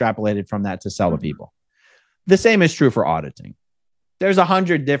has extrapolated from that to sell to people. The same is true for auditing. There's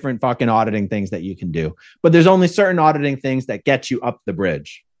 100 different fucking auditing things that you can do, but there's only certain auditing things that get you up the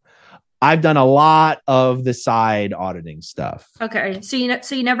bridge. I've done a lot of the side auditing stuff. Okay. So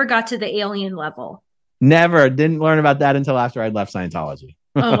you never got to the alien level? Never. Didn't learn about that until after I'd left Scientology.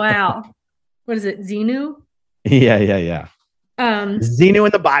 Oh, wow. What is it? Xenu? Yeah. Xenu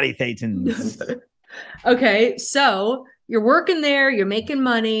and the body thetans. Okay. So you're working there, you're making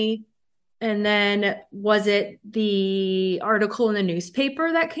money. And then was it the article in the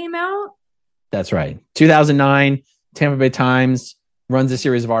newspaper that came out? That's right. 2009, Tampa Bay Times runs a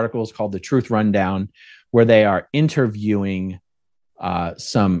series of articles called The Truth Rundown, where they are interviewing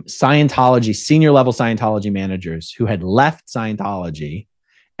some Scientology, senior level Scientology managers who had left Scientology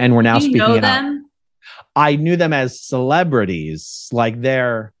and were now speaking out. Them? I knew them as celebrities, like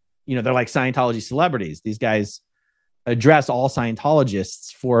they're like Scientology celebrities. These guys address all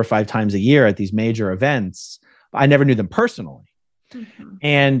Scientologists 4 or 5 times a year at these major events. I never knew them personally. Mm-hmm.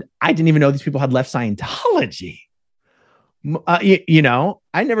 And I didn't even know these people had left Scientology. I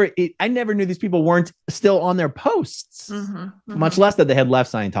never knew these people weren't still on their posts, much less that they had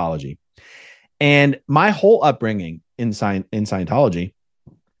left Scientology. And my whole upbringing in Scientology,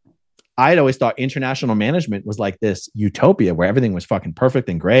 I had always thought international management was like this utopia where everything was fucking perfect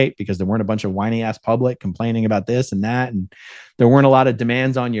and great because there weren't a bunch of whiny ass public complaining about this and that. And there weren't a lot of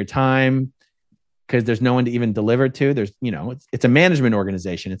demands on your time because there's no one to even deliver to. There's, it's a management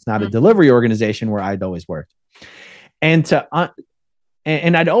organization. It's not a delivery organization where I'd always worked. And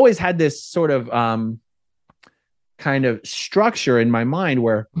And I'd always had this sort of kind of structure in my mind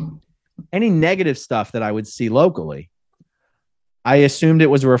where any negative stuff that I would see locally, I assumed it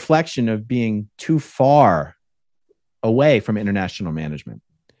was a reflection of being too far away from international management.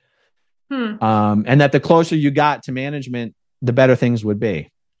 And that the closer you got to management, the better things would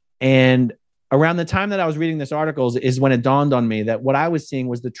be. And around the time that I was reading this article is when it dawned on me that what I was seeing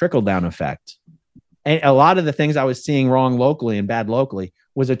was the trickle-down effect. And a lot of the things I was seeing wrong locally and bad locally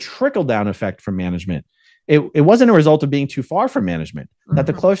was a trickle-down effect from management. It wasn't a result of being too far from management. That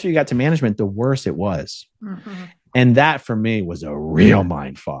the closer you got to management, the worse it was. And that for me was a real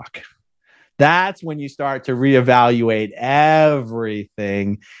mind fuck. That's when you start to reevaluate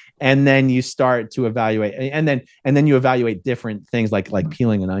everything. And then you start to evaluate, and then you evaluate different things like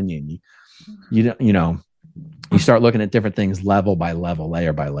peeling an onion. You start looking at different things level by level,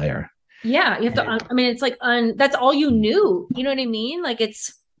 layer by layer. Yeah, you have to. I mean, it's like that's all you knew. You know what I mean? Like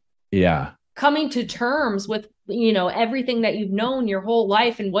it's coming to terms with everything that you've known your whole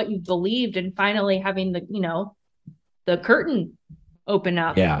life and what you've believed, and finally having the curtain open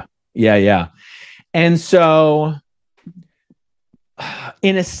up. Yeah. And so,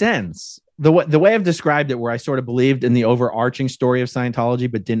 in a sense, the way I've described it, where I sort of believed in the overarching story of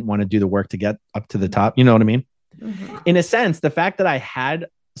Scientology, but didn't want to do the work to get up to the top. You know what I mean? In a sense, the fact that I had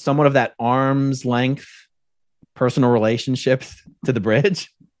somewhat of that arm's length personal relationships to the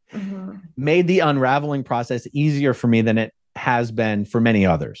bridge made the unraveling process easier for me than it has been for many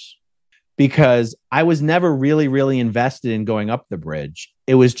others, because I was never really, really invested in going up the bridge.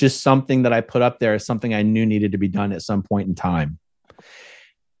 It was just something that I put up there as something I knew needed to be done at some point in time.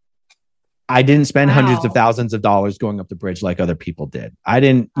 I didn't spend hundreds of thousands of dollars going up the bridge like other people did. I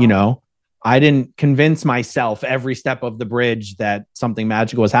didn't, I didn't convince myself every step of the bridge that something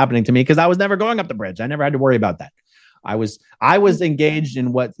magical was happening to me, because I was never going up the bridge. I never had to worry about that. I was engaged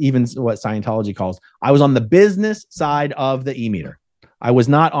in what Scientology calls, I was on the business side of the e-meter. I was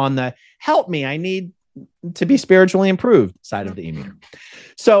not on the help me, I need to be spiritually improved side of the e-meter.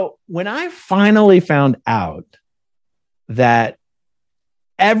 So when I finally found out that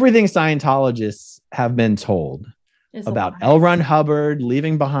everything Scientologists have been told about L. Ron Hubbard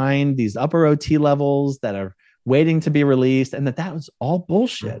leaving behind these upper OT levels that are waiting to be released, and that was all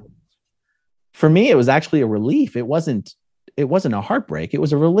bullshit. For me, it was actually a relief. It wasn't a heartbreak. It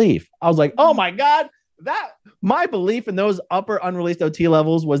was a relief. I was like, oh my God, my belief in those upper unreleased OT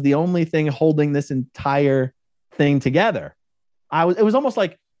levels was the only thing holding this entire thing together. It was almost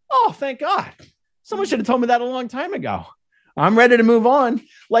like, oh, thank God. Someone should have told me that a long time ago. I'm ready to move on.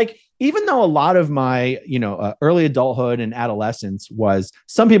 Like, even though a lot of my, early adulthood and adolescence was,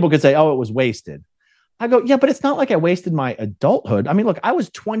 some people could say, oh, it was wasted. I go, yeah, but it's not like I wasted my adulthood. I mean, look, I was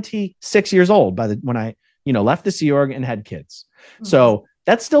 26 years old when I, left the Sea Org and had kids. So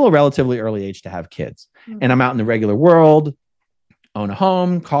that's still a relatively early age to have kids. And I'm out in the regular world, own a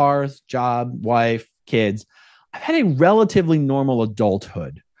home, cars, job, wife, kids. I've had a relatively normal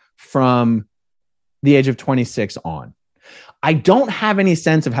adulthood from the age of 26 on. I don't have any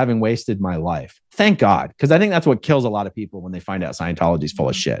sense of having wasted my life. Thank God. Because I think that's what kills a lot of people when they find out Scientology is full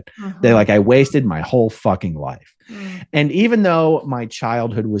of shit. They're like, I wasted my whole fucking life. And even though my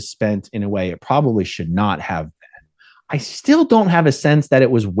childhood was spent in a way it probably should not have been, I still don't have a sense that it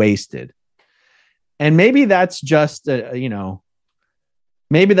was wasted. And maybe that's just,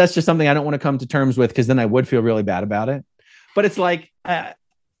 maybe that's just something I don't want to come to terms with, because then I would feel really bad about it. But it's like,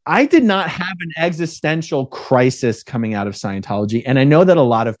 I did not have an existential crisis coming out of Scientology. And I know that a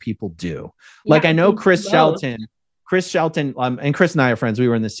lot of people do. Like, I know Chris Shelton, and Chris and I are friends. We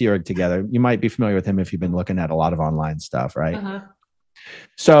were in the Sea Org together. You might be familiar with him if you've been looking at a lot of online stuff, right?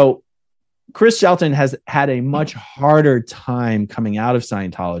 So Chris Shelton has had a much harder time coming out of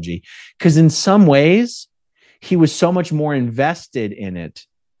Scientology, because in some ways he was so much more invested in it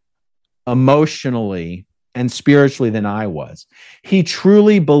emotionally and spiritually than I was. He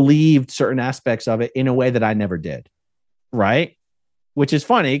truly believed certain aspects of it in a way that I never did. Right. Which is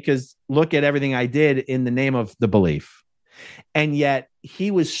funny, because look at everything I did in the name of the belief. And yet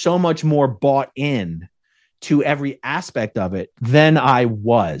he was so much more bought in to every aspect of it than I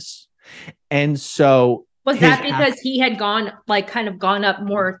was. And so was that because he had gone up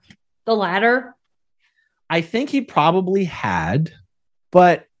more the ladder? I think he probably had,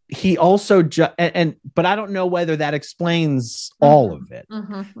 but he also but I don't know whether that explains all of it.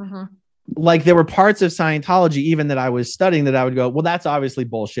 Like, there were parts of Scientology even that I was studying that I would go, well, that's obviously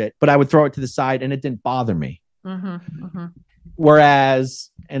bullshit, but I would throw it to the side and it didn't bother me. Whereas,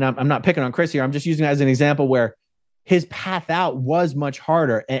 and I'm not picking on Chris here, I'm just using it as an example where his path out was much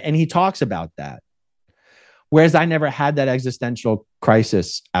harder, and he talks about that. Whereas I never had that existential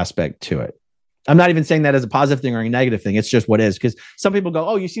crisis aspect to it. I'm not even saying that as a positive thing or a negative thing. It's just what is. Because some people go,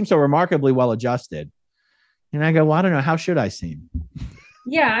 oh, you seem so remarkably well adjusted. And I go, well, I don't know. How should I seem?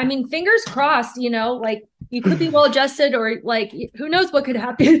 Yeah. I mean, fingers crossed, like you could be well adjusted, or like, who knows what could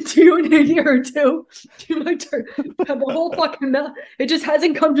happen to you in a year or two. You might have a whole fucking it just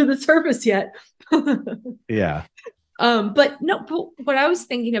hasn't come to the surface yet. Yeah. But what I was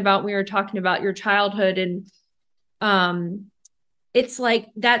thinking about when we were talking about your childhood, and it's like,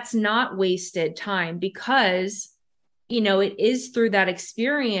 that's not wasted time, because, it is through that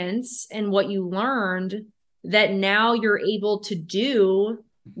experience and what you learned that now you're able to do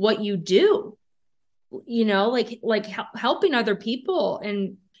what you do, like helping other people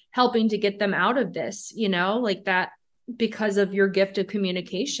and helping to get them out of this, like that, because of your gift of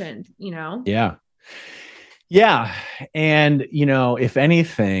communication, Yeah. Yeah. And, if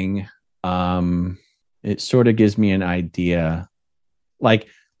anything, it sort of gives me an idea. Like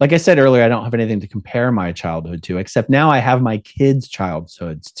I said earlier, I don't have anything to compare my childhood to, except now I have my kids'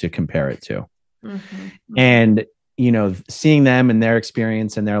 childhoods to compare it to. Mm-hmm. And, seeing them and their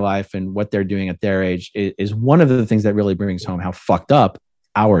experience in their life and what they're doing at their age is one of the things that really brings home how fucked up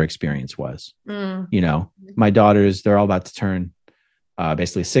our experience was. My daughters, they're all about to turn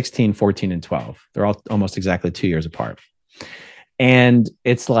basically 16, 14, and 12. They're all almost exactly 2 years apart. And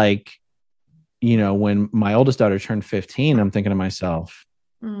it's like, when my oldest daughter turned 15, I'm thinking to myself,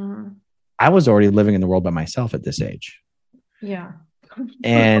 I was already living in the world by myself at this age. Yeah.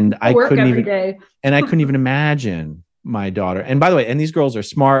 And I couldn't even imagine my daughter. And by the way, and these girls are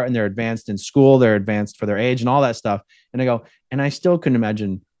smart and they're advanced in school. They're advanced for their age and all that stuff. And I go, and I still couldn't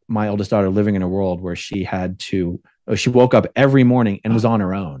imagine my oldest daughter living in a world where she woke up every morning and was on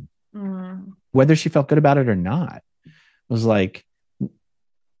her own, whether she felt good about it or not. It was like,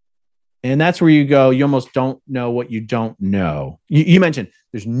 and that's where you go, you almost don't know what you don't know. You mentioned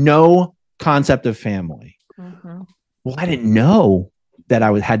there's no concept of family. Mm-hmm. Well, I didn't know that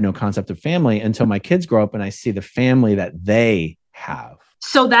I had no concept of family until my kids grow up and I see the family that they have.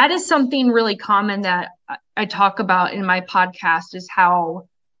 So that is something really common that I talk about in my podcast, is how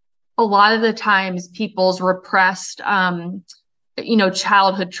a lot of the times people's repressed, childhood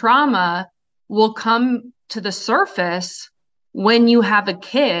trauma will come to the surface when you have a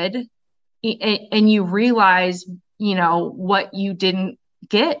kid and you realize, what you didn't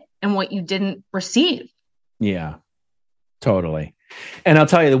get and what you didn't receive. Yeah, totally. And I'll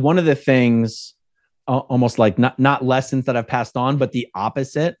tell you that one of the things, almost like not lessons that I've passed on, but the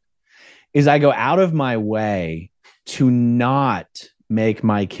opposite, is I go out of my way to not make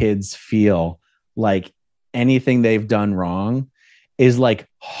my kids feel like anything they've done wrong is like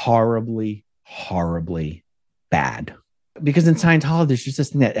horribly, horribly bad. Because in Scientology, there's just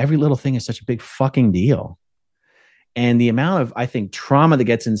this thing that every little thing is such a big fucking deal. And the amount of, I think, trauma that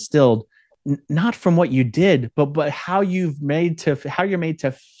gets instilled, not from what you did, but how you're made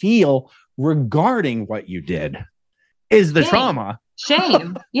to feel regarding what you did is the trauma.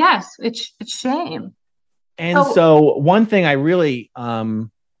 Shame. Yes, it's shame. And so one thing I really,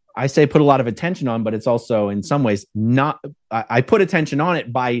 I say put a lot of attention on, but it's also in some ways I put attention on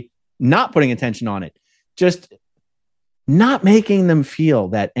it by not putting attention on it. Just not making them feel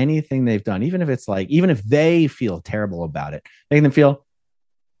that anything they've done, even if they feel terrible about it, making them feel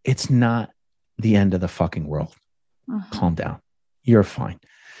it's not the end of the fucking world. Calm down. You're fine.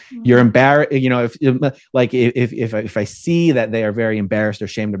 You're embarrassed. If I see that they are very embarrassed or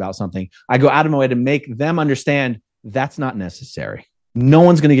shamed about something, I go out of my way to make them understand that's not necessary. No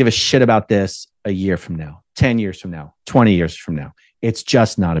one's going to give a shit about this a year from now, 10 years from now, 20 years from now. It's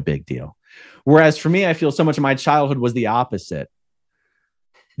just not a big deal. Whereas for me, I feel so much of my childhood was the opposite.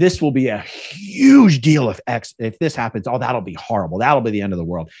 This will be a huge deal if this happens. Oh, that'll be horrible. That'll be the end of the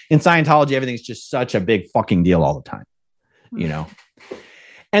world. In Scientology, everything's just such a big fucking deal all the time,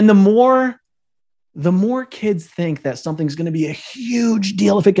 And the more kids think that something's going to be a huge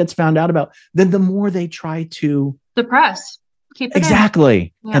deal if it gets found out about, then the more they try to suppress. Keep it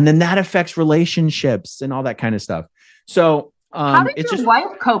exactly. Yeah. And then that affects relationships and all that kind of stuff. So how did your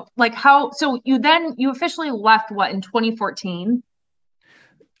wife cope? Like so you officially left in 2014?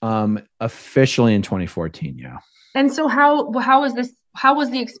 Officially in 2014. Yeah. And so how was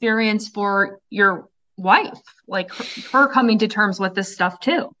the experience for your wife? Like her coming to terms with this stuff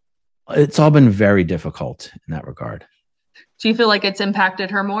too? It's all been very difficult in that regard. Do you feel like it's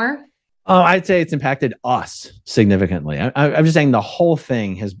impacted her more? Oh, I'd say it's impacted us significantly. I'm just saying the whole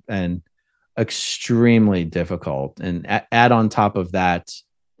thing has been extremely difficult. And add on top of that,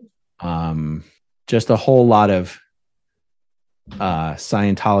 just a whole lot of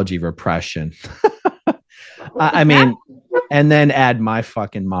Scientology repression. I mean, and then add my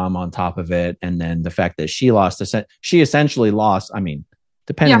fucking mom on top of it, and then the fact that she essentially lost. I mean,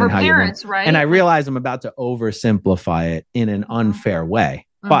 depending her on how parents, you right? And I realize I'm about to oversimplify it in an unfair way,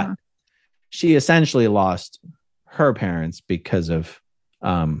 but she essentially lost her parents because of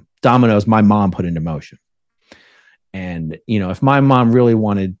dominoes my mom put into motion. And, if my mom really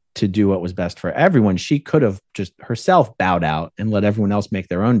wanted to do what was best for everyone, she could have just herself bowed out and let everyone else make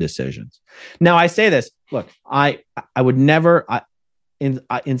their own decisions. Now, I say this, look, I would never,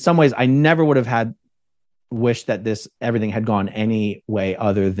 in some ways, I never would have had wished that everything had gone any way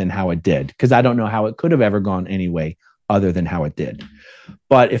other than how it did, because I don't know how it could have ever gone any way other than how it did.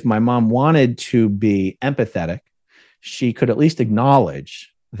 But if my mom wanted to be empathetic, she could at least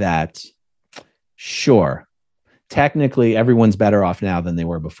acknowledge that, sure, technically everyone's better off now than they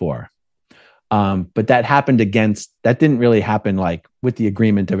were before. But that didn't really happen like with the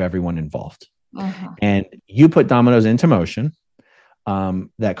agreement of everyone involved. And you put dominoes into motion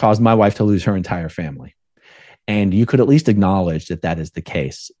that caused my wife to lose her entire family. And you could at least acknowledge that that is the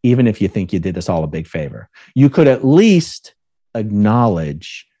case, even if you think you did us all a big favor. You could at least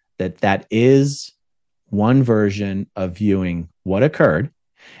acknowledge that that is one version of viewing what occurred.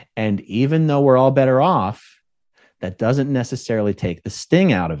 And even though we're all better off, that doesn't necessarily take the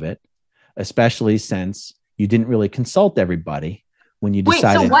sting out of it, especially since you didn't really consult everybody when you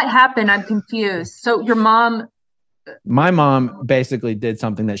decided. Wait, so what happened? I'm confused. So my mom basically did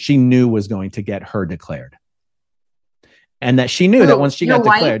something that she knew was going to get her declared. And that she knew that once she got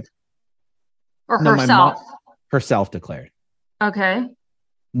declared. Or herself? Herself declared. Okay.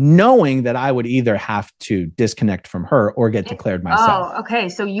 Knowing that I would either have to disconnect from her or get declared myself. Oh, okay.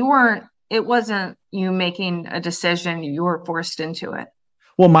 So it wasn't you making a decision, you were forced into it.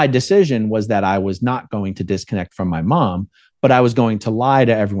 Well, my decision was that I was not going to disconnect from my mom, but I was going to lie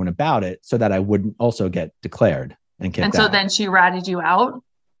to everyone about it so that I wouldn't also get declared and kicked out. And so then she ratted you out?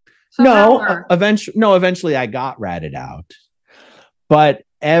 Eventually I got ratted out. But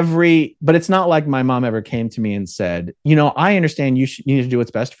it's not like my mom ever came to me and said, I understand you need to do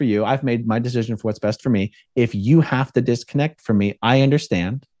what's best for you. I've made my decision for what's best for me. If you have to disconnect from me, I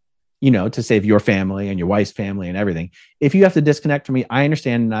understand, to save your family and your wife's family and everything. If you have to disconnect from me, I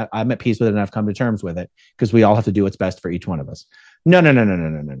understand. And I'm at peace with it and I've come to terms with it because we all have to do what's best for each one of us. No,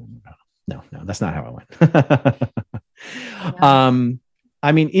 that's not how it went. Yeah.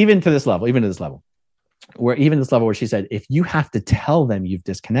 I mean, even to this level where she said, if you have to tell them you've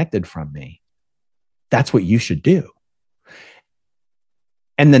disconnected from me, that's what you should do.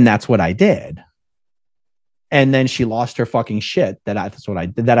 And then that's what I did. And then she lost her fucking shit that I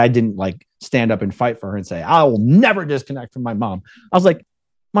didn't like stand up and fight for her and say, I will never disconnect from my mom. I was like,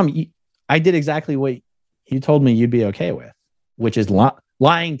 Mom, I did exactly what you told me you'd be okay with, which is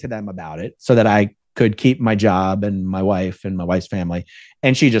lying to them about it so that I could keep my job and my wife and my wife's family.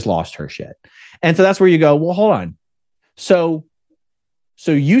 And she just lost her shit. And so that's where you go, well, hold on. So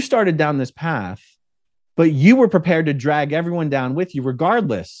you started down this path, but you were prepared to drag everyone down with you,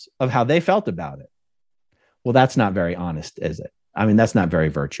 regardless of how they felt about it. Well, that's not very honest, is it? I mean, that's not very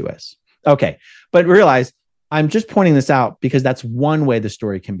virtuous. Okay. But realize I'm just pointing this out because that's one way the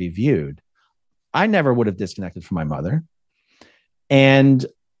story can be viewed. I never would have disconnected from my mother. And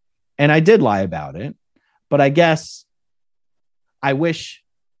I did lie about it, but I guess I wish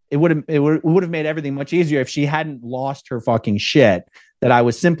it would have made everything much easier if she hadn't lost her fucking shit, that I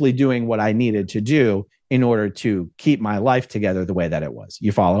was simply doing what I needed to do in order to keep my life together the way that it was.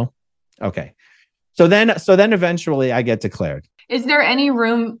 You follow? Okay. So then eventually I get declared. Is there any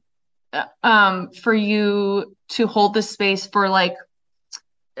room for you to hold the space for like,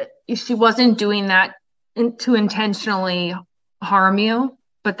 if she wasn't doing that to intentionally harm you?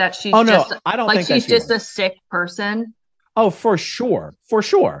 But that she's I don't like think she's just a sick person. Oh, for sure.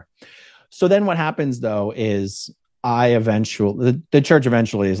 So then what happens though is the church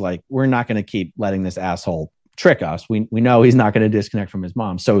eventually is like, we're not going to keep letting this asshole trick us. We know he's not going to disconnect from his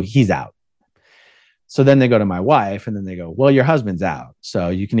mom, so he's out. So then they go to my wife and then they go, well, your husband's out, so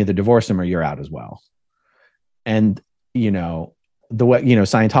you can either divorce him or you're out as well. And the way,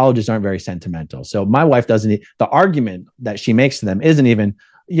 Scientologists aren't very sentimental. So my wife the argument that she makes to them isn't even,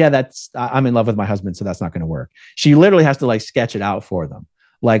 I'm in love with my husband, so that's not going to work. She literally has to like sketch it out for them.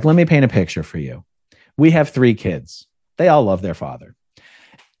 Like, let me paint a picture for you. We have 3 kids. They all love their father.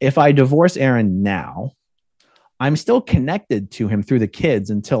 If I divorce Aaron now, I'm still connected to him through the kids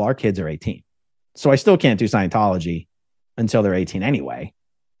until our kids are 18. So I still can't do Scientology until they're 18 anyway.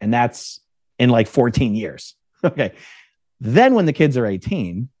 And that's in like 14 years. Okay. Then when the kids are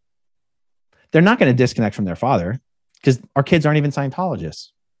 18, they're not going to disconnect from their father because our kids aren't even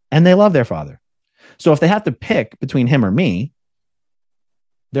Scientologists and they love their father. So if they have to pick between him or me,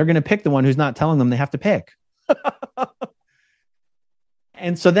 they're going to pick the one who's not telling them they have to pick.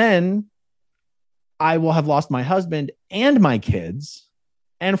 And so then I will have lost my husband and my kids.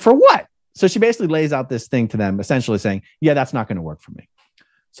 And for what? So she basically lays out this thing to them, essentially saying, yeah, that's not going to work for me.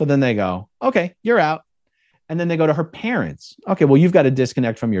 So then they go, okay, you're out. And then they go to her parents. Okay, well, you've got to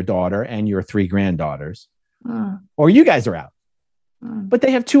disconnect from your daughter and your 3 granddaughters, or you guys are out. But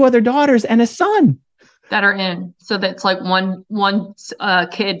they have 2 other daughters and a son that are in. So that's like one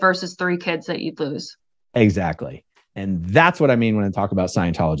kid versus 3 kids that you'd lose. Exactly. And that's what I mean when I talk about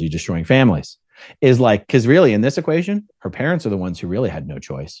Scientology destroying families, is like, because really in this equation, her parents are the ones who really had no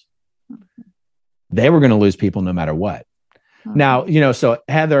choice. They were going to lose people no matter what. Now, so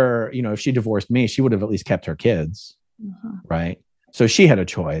Heather, if she divorced me, she would have at least kept her kids. Right. So she had a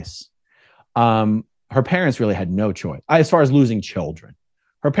choice. Her parents really had no choice as far as losing children.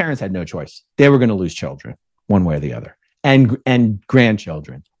 Her parents had no choice. They were going to lose children one way or the other, and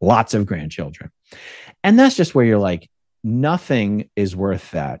grandchildren, lots of grandchildren. And that's just where you're like, nothing is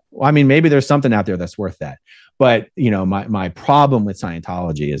worth that. Well, I mean, maybe there's something out there that's worth that. But, my problem with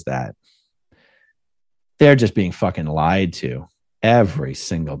Scientology is that they're just being fucking lied to every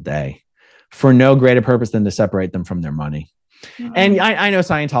single day for no greater purpose than to separate them from their money. And I know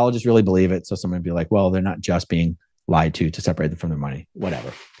Scientologists really believe it. So someone would be like, well, they're not just being lied to separate them from their money,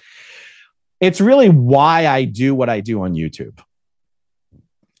 whatever. It's really why I do what I do on YouTube,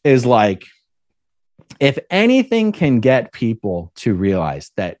 is like, if anything can get people to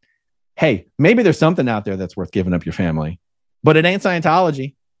realize that, hey, maybe there's something out there that's worth giving up your family, but it ain't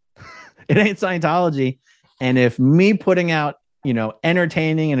Scientology. It ain't Scientology. And if me putting out,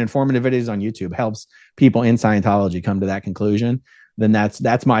 entertaining and informative videos on YouTube helps people in Scientology come to that conclusion, then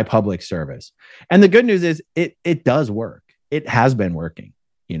that's my public service. And the good news is it does work. It has been working,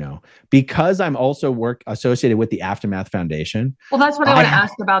 because I'm also associated with the Aftermath Foundation. Well, that's what I want to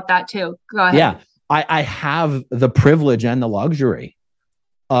ask about that too. Go ahead. Yeah. I have the privilege and the luxury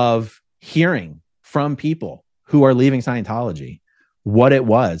of hearing from people who are leaving Scientology what it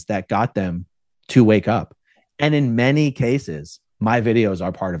was that got them to wake up. And in many cases, my videos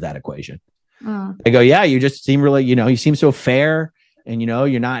are part of that equation. They go, yeah, you just seem really, you seem so fair, and,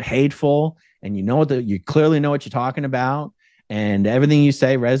 you're not hateful, and you clearly know what you're talking about, and everything you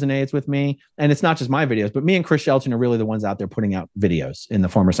say resonates with me. And it's not just my videos, but me and Chris Shelton are really the ones out there putting out videos in the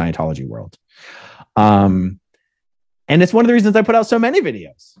former Scientology world. And it's one of the reasons I put out so many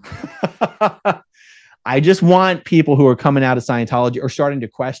videos. I just want people who are coming out of Scientology or starting to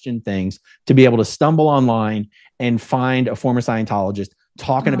question things to be able to stumble online and find a former Scientologist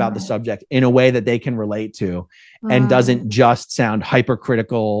talking about the subject in a way that they can relate to and doesn't just sound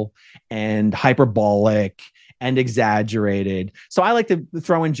hypercritical and hyperbolic and exaggerated. So I like to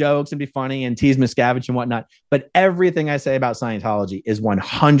throw in jokes and be funny and tease Miscavige and whatnot. But everything I say about Scientology is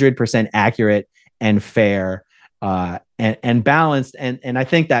 100% accurate and fair and balanced. And I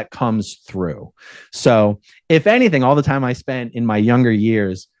think that comes through. So if anything, all the time I spent in my younger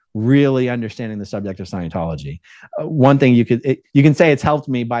years really understanding the subject of Scientology, one thing you can say it's helped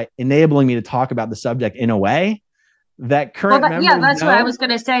me by enabling me to talk about the subject in a way that current members that's know. what I was going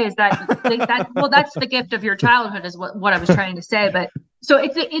to say, is that that's the gift of your childhood, is what I was trying to say. But so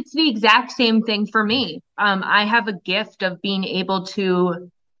it's the exact same thing for me. I have a gift of being able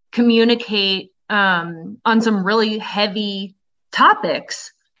to communicate on some really heavy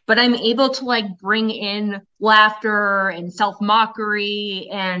topics, but I'm able to like bring in laughter and self-mockery,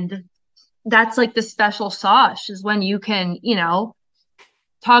 and that's like the special sauce, is when you can,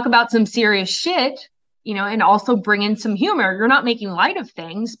 talk about some serious shit, and also bring in some humor. You're not making light of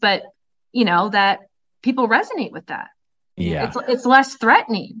things, but that people resonate with that. Yeah. It's less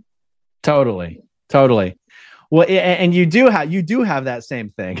threatening. Totally. Well, and you do have that same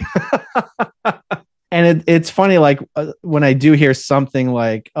thing. And it's funny, like when I do hear something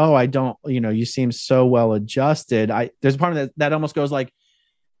like, oh, I don't, you seem so well adjusted. There's a part of that almost goes like,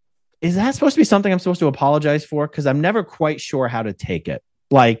 is that supposed to be something I'm supposed to apologize for? Because I'm never quite sure how to take it.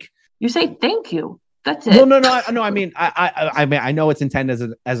 Like, you say thank you. That's it. Well, no. I mean, I know it's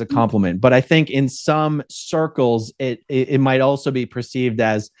intended as a compliment, but I think in some circles it might also be perceived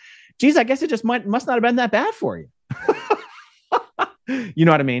as, geez, I guess it just must not have been that bad for you. You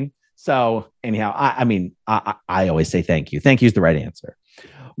know what I mean? So anyhow, I always say thank you. Thank you is the right answer.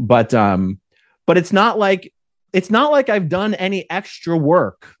 But it's not like I've done any extra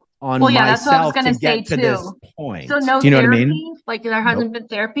work on that's what I was myself going to say get to too. this point. So no Do you know therapy? what I mean? Like there hasn't been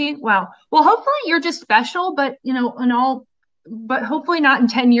therapy? Wow. Well, hopefully you're just special, but but hopefully not in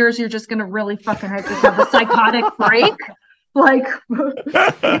 10 years, you're just going to really fucking have a psychotic break. Like,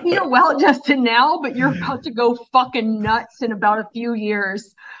 maybe you're well adjusted now, but you're about to go fucking nuts in about a few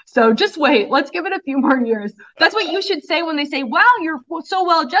years. So just wait. Let's give it a few more years. That's what you should say when they say, wow, you're so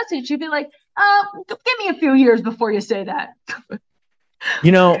well adjusted. You should be like, give me a few years before you say that.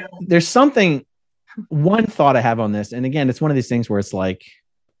 You know, there's one thought I have on this. And again, it's one of these things where it's like,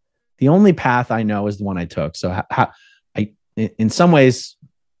 the only path I know is the one I took. So in some ways,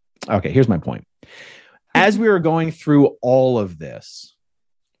 okay, here's my point. As we were going through all of this,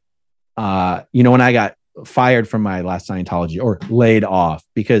 when I got fired from my last Scientology or laid off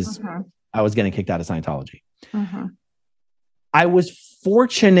because I was getting kicked out of Scientology, I was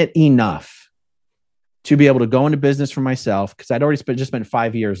fortunate enough to be able to go into business for myself because I'd already just spent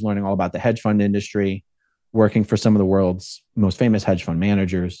 5 years learning all about the hedge fund industry, working for some of the world's most famous hedge fund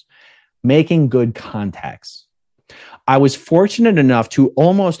managers, making good contacts. I was fortunate enough to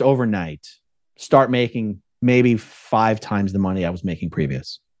almost overnight start making maybe 5 times the money I was making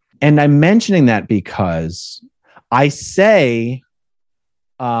previous. And I'm mentioning that because I say,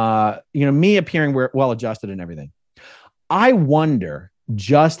 me appearing well-adjusted and everything, I wonder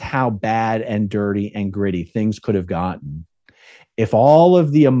just how bad and dirty and gritty things could have gotten if all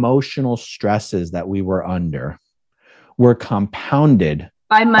of the emotional stresses that we were under were compounded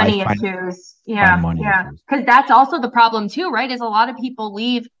by money issues. Yeah. Because that's also the problem too, right? Is a lot of people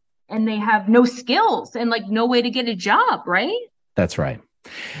leave and they have no skills and like no way to get a job, right? That's right.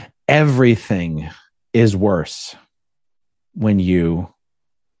 Everything is worse when you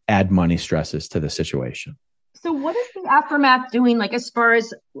add money stresses to the situation. So what is the aftermath doing? Like, as far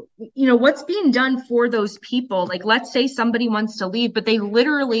as, what's being done for those people? Like, let's say somebody wants to leave, but they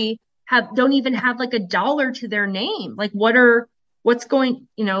literally don't even have like $1 to their name. Like, what's going,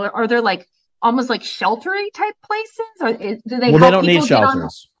 are there like almost like sheltery type places? Or do they? Well, they don't need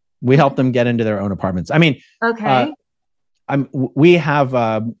shelters. We help them get into their own apartments. I mean, okay. We have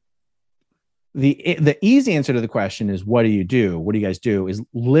the easy answer to the question is, what do you do? What do you guys do? Is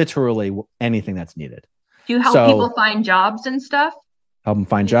literally anything that's needed. Do you help people find jobs and stuff? Help them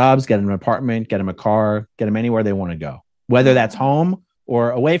find jobs, get them an apartment, get them a car, get them anywhere they want to go, whether that's home or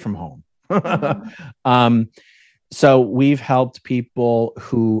away from home. So we've helped people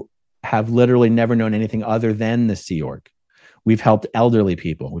who have literally never known anything other than the Sea Org. We've helped elderly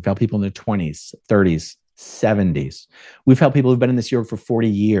people. We've helped people in their 20s, 30s, 70s. We've helped people who've been in the Sea Org for 40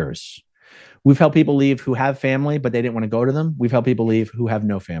 years. We've helped people leave who have family, but they didn't want to go to them. We've helped people leave who have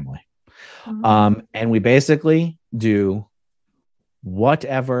no family. And we basically do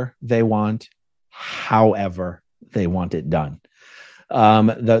whatever they want, however they want it done.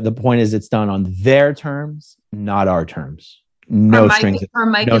 The point is, it's done on their terms, not our terms. No strings. Are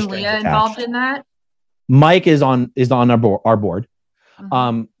Mike and Leah involved in that? Mike is on our board.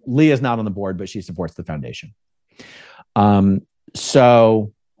 Leah is not on the board, but she supports the foundation.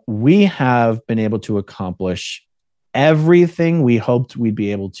 So we have been able to accomplish everything we hoped we'd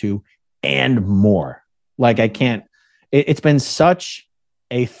be able to and more. Like, it's been such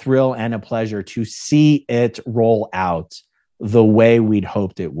a thrill and a pleasure to see it roll out the way we'd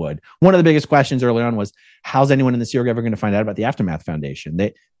hoped it would. One of the biggest questions early on was, how's anyone in the Sea Org ever going to find out about the Aftermath Foundation?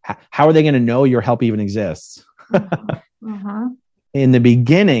 How are they going to know your help even exists? In the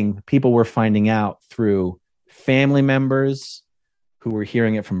beginning, people were finding out through family members who were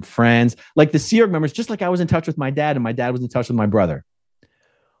hearing it from friends, like the Sea Org members, just like I was in touch with my dad and my dad was in touch with my brother.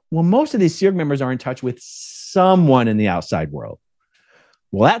 Well, most of these Sea Org members are in touch with someone in the outside world.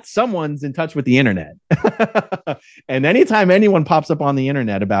 Well, that someone's in touch with the internet. And anytime anyone pops up on the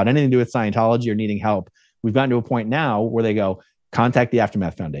internet about anything to do with Scientology or needing help, we've gotten to a point now where they go, contact the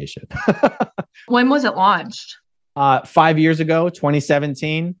Aftermath Foundation. When was it launched? 5 years ago,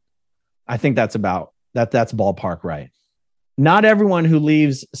 2017. I think that's ballpark right. Not everyone who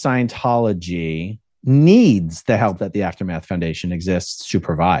leaves Scientology needs the help that the Aftermath Foundation exists to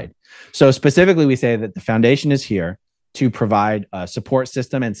provide. So specifically, we say that the foundation is here to provide a support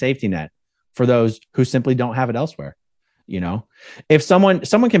system and safety net for those who simply don't have it elsewhere. If someone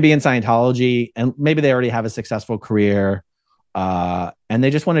can be in Scientology and maybe they already have a successful career, and they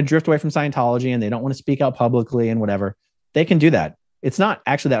just want to drift away from Scientology and they don't want to speak out publicly and whatever, they can do that. It's not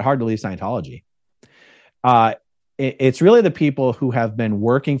actually that hard to leave Scientology. It's really the people who have been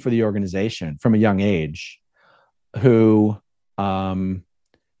working for the organization from a young age who,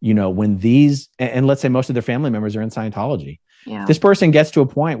 when these, and let's say most of their family members are in Scientology. Yeah. This person gets to a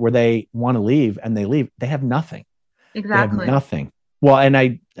point where they want to leave and they leave. They have nothing. Exactly. They have nothing. Well, and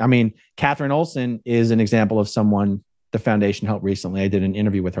I mean, Catherine Olson is an example of someone the foundation helped recently. I did an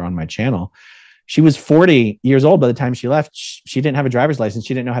interview with her on my channel. She was 40 years old by the time she left. She didn't have a driver's license.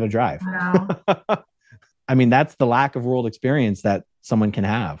 She didn't know how to drive. Wow. I mean, that's the lack of world experience that someone can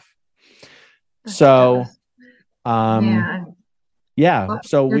have. So, yeah. Well,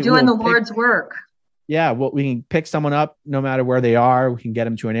 So you're doing the Lord's work. Yeah. Well, we can pick someone up no matter where they are. We can get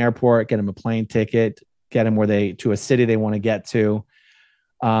them to an airport, get them a plane ticket, get them to a city they want to get to.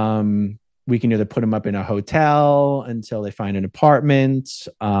 We can either put them up in a hotel until they find an apartment.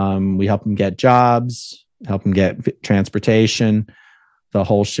 We help them get jobs, help them get transportation, the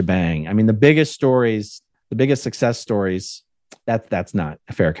whole shebang. I mean, the biggest success stories, that's not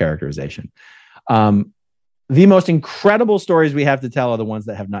a fair characterization. The most incredible stories we have to tell are the ones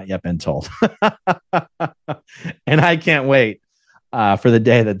that have not yet been told. And I can't wait for the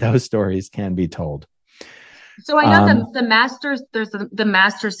day that those stories can be told. So I know there's the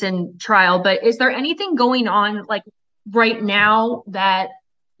Masterson trial, but is there anything going on like right now that,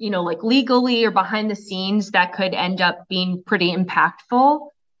 like legally or behind the scenes that could end up being pretty impactful?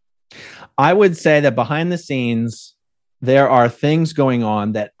 I would say that behind the scenes, there are things going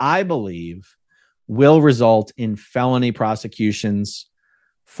on that I believe will result in felony prosecutions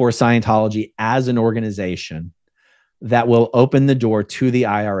for Scientology as an organization that will open the door to the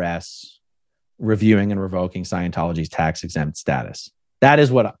IRS reviewing and revoking Scientology's tax exempt status. That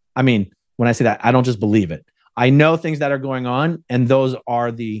is what I mean. When I say that, I don't just believe it. I know things that are going on, and those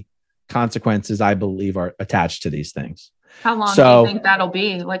are the consequences I believe are attached to these things. How long do you think that'll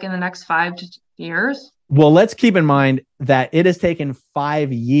be? Like in the next 5 years? Well, let's keep in mind that it has taken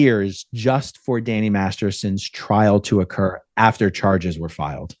 5 years just for Danny Masterson's trial to occur after charges were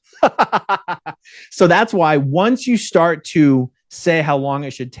filed. So that's why once you start to say how long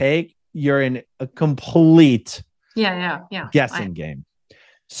it should take, you're in a complete guessing game.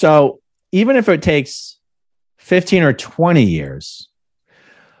 So even if it takes 15 or 20 years,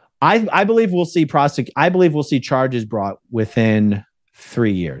 I believe we'll see charges brought within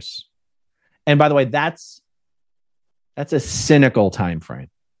 3 years. And by the way, that's a cynical time frame.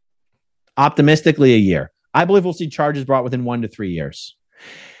 Optimistically, a year. I believe we'll see charges brought within 1 to 3 years.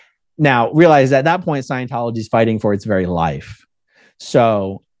 Now, realize that at that point, Scientology is fighting for its very life.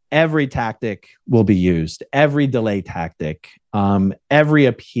 So every tactic will be used, every delay tactic, every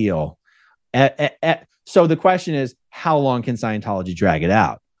appeal. So the question is, how long can Scientology drag it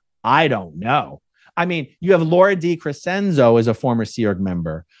out? I don't know. I mean, you have Laura D. Crescenzo as a former Sea Org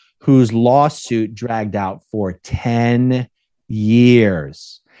member whose lawsuit dragged out for 10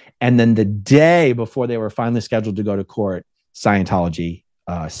 years. And then the day before they were finally scheduled to go to court, Scientology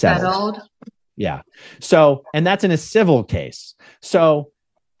settled. Yeah. So, and that's in a civil case. So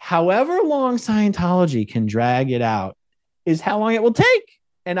however long Scientology can drag it out is how long it will take.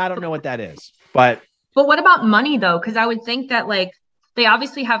 And I don't know what that is. But what about money though? Because I would think that like they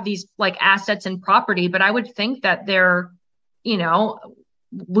obviously have these like assets and property, but I would think that they're,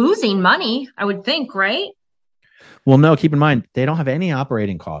 losing money, I would think, right? Well, no, keep in mind, they don't have any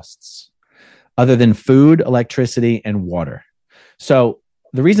operating costs other than food, electricity, and water. So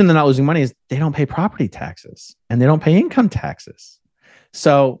the reason they're not losing money is they don't pay property taxes and they don't pay income taxes.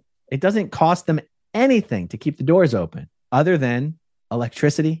 So it doesn't cost them anything to keep the doors open other than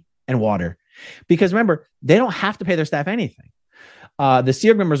electricity and water. Because remember, they don't have to pay their staff anything. The Sea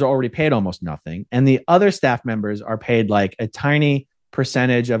Org members are already paid almost nothing. And the other staff members are paid like a tiny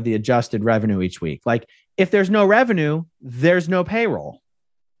percentage of the adjusted revenue each week. Like if there's no revenue, there's no payroll.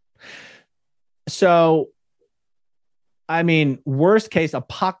 So, I mean, worst case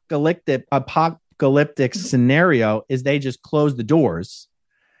apocalyptic scenario is they just close the doors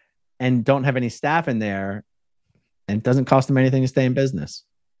and don't have any staff in there, and it doesn't cost them anything to stay in business.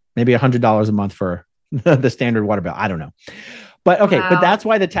 Maybe $100 a month for the standard water bill. I don't know. But okay, but that's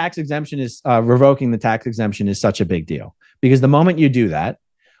why the tax exemption is revoking the tax exemption is such a big deal, because the moment you do that,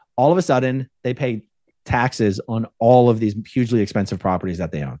 all of a sudden they pay taxes on all of these hugely expensive properties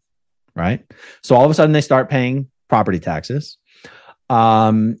that they own, right? So all of a sudden they start paying property taxes.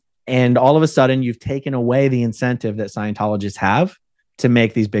 And all of a sudden you've taken away the incentive that Scientologists have to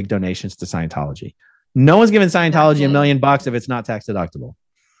make these big donations to Scientology. No one's giving Scientology $1 million if it's not tax deductible.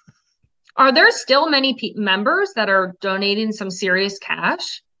 Are there still many members that are donating some serious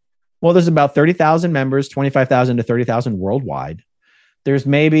cash? Well, there's about 30,000 members, 25,000 to 30,000 worldwide. There's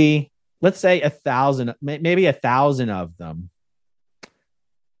maybe, let's say 1,000, maybe 1,000 of them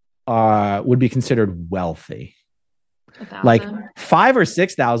would be considered wealthy. 1,000. Like 5,000 or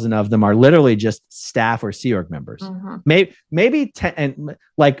 6,000 of them are literally just staff or Sea Org members. Mm-hmm. Maybe 10, and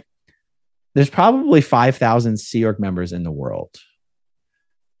like there's probably 5,000 Sea Org members in the world.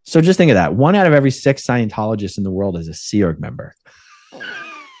 So just think of that. 1 out of every 6 Scientologists in the world is a Sea Org member.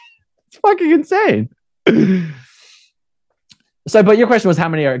 It's fucking insane. So, but your question was how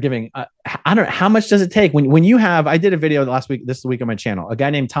many are giving? I don't know. How much does it take when you have? I did a video this week on my channel. A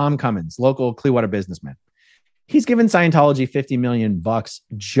guy named Tom Cummins, local Clearwater businessman. He's given Scientology $50 million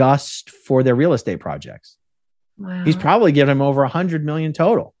just for their real estate projects. Wow. He's probably given him over $100 million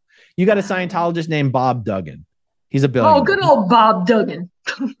total. You got a Scientologist named Bob Duggan. He's a billionaire. Oh, good old Bob Duggan.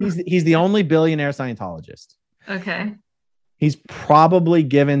 he's the only billionaire Scientologist. Okay. He's probably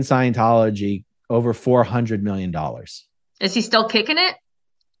given Scientology over $400 million. Is he still kicking it?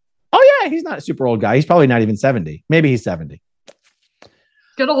 Oh, yeah. He's not a super old guy. He's probably not even 70. Maybe he's 70.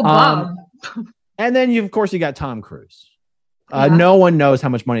 Good old Bob. And then, of course, you got Tom Cruise. No one knows how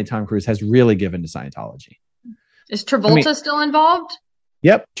much money Tom Cruise has really given to Scientology. Is Travolta still involved?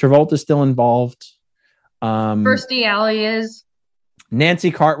 Yep. Travolta's still involved. Kirstie Alley is. Nancy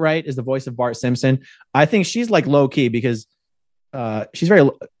Cartwright is the voice of Bart Simpson. I think she's like low key because she's very...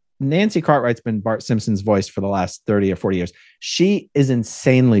 Nancy Cartwright's been Bart Simpson's voice for the last 30 or 40 years. She is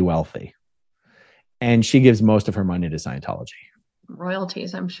insanely wealthy. And she gives most of her money to Scientology.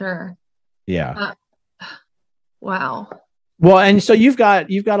 Royalties, I'm sure. Yeah. Wow. Well, and so you've got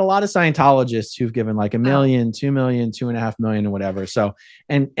a lot of Scientologists who've given like $1 million, $2 million, $2.5 million, or whatever. So,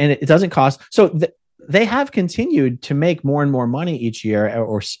 and it doesn't cost. So they have continued to make more and more money each year,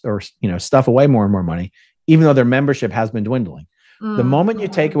 or stuff away more and more money, even though their membership has been dwindling. The moment you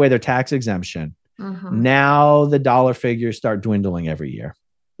take away their tax exemption, now the dollar figures start dwindling every year.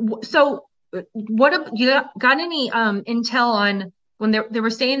 So, what you got any intel on when they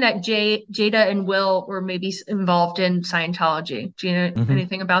were saying that Jada and Will were maybe involved in Scientology? Do you know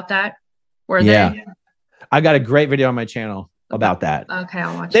anything about that? I got a great video on my channel about that. Okay,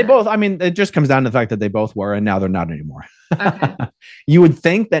 I'll watch They it. both, I mean, it just comes down to the fact that they both were, and now they're not anymore. Okay. You would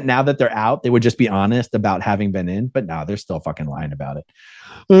think that now that they're out, they would just be honest about having been in, but no, they're still fucking lying about it.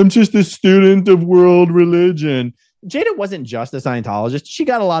 I'm just a student of world religion. Jada wasn't just a Scientologist. She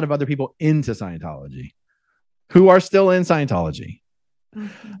got a lot of other people into Scientology who are still in Scientology.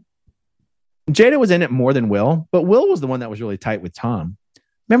 Jada was in it more than Will, but Will was the one that was really tight with Tom.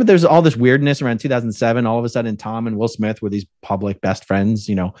 Remember, there's all this weirdness around 2007. All of a sudden, Tom and Will Smith were these public best friends.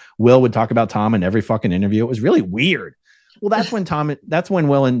 You know, Will would talk about Tom in every fucking interview. It was really weird. Well, that's when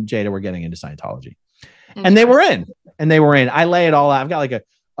Will and Jada were getting into Scientology, and they were in. I lay it all out. I've got like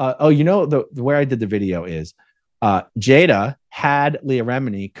where I did the video is Jada had Leah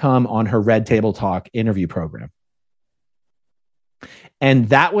Remini come on her Red Table Talk interview program, and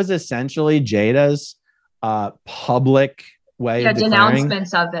that was essentially Jada's public way of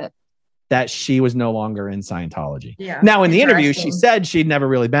denouncements of it, that she was no longer in Scientology. Yeah. Now, in the interview, she said she'd never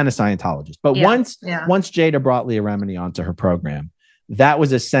really been a Scientologist. But once Jada brought Leah Remini onto her program, that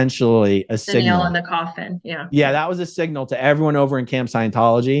was essentially a signal. Nail in the coffin. Yeah. Yeah, that was a signal to everyone over in Camp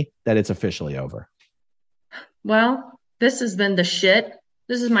Scientology that it's officially over. Well, this has been the shit.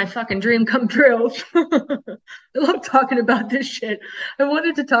 This is my fucking dream come true. I love talking about this shit. I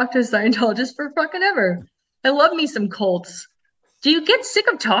wanted to talk to a Scientologist for fucking ever. I love me some cults. Do you get sick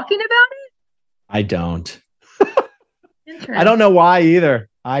of talking about it? I don't. I don't know why either.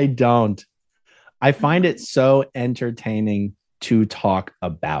 I don't. I find it so entertaining to talk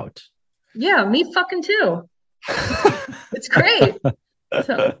about. Yeah, me fucking too. It's great.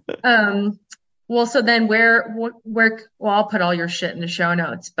 So, so then where, I'll put all your shit in the show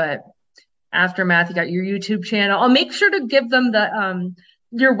notes, but Aftermath, you got your YouTube channel. I'll make sure to give them the,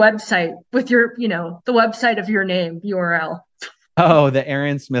 your website with your, the website of your name, URL. Oh, the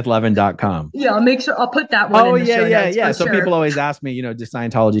AaronSmith-Levin.com. Yeah, I'll make sure I'll put that one in the show notes. So people always ask me, does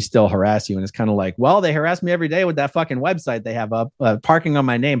Scientology still harass you? And it's kind of like, well, they harass me every day with that fucking website they have up, parking on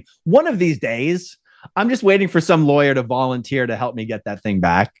my name. One of these days, I'm just waiting for some lawyer to volunteer to help me get that thing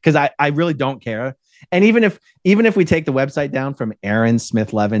back, because I really don't care. And even if we take the website down from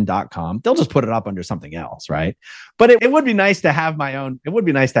AaronSmith-Levin.com, they'll just put it up under something else, right? But it would be nice to have my own. It would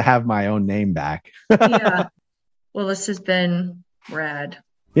be nice to have my own name back. Yeah. Well, this has been rad.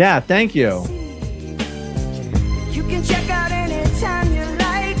 Yeah, thank you. You can check out anytime you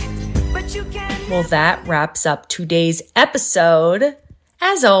like, but you can. Well, that wraps up today's episode.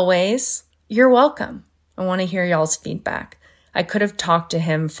 As always, you're welcome. I want to hear y'all's feedback. I could have talked to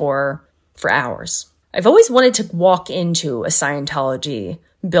him for hours. I've always wanted to walk into a Scientology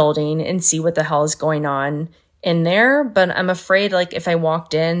building and see what the hell is going on in there, but I'm afraid if I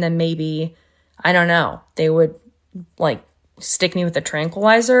walked in, then maybe, I don't know, they would stick me with a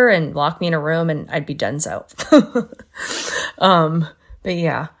tranquilizer and lock me in a room and I'd be donezo. But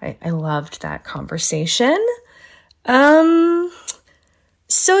yeah, I loved that conversation. So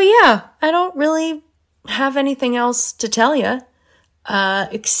yeah, I don't really have anything else to tell you,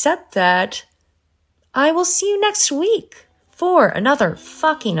 except that I will see you next week for another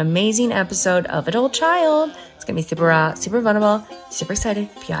fucking amazing episode of Adult Child. It's going to be super raw, super vulnerable, super excited.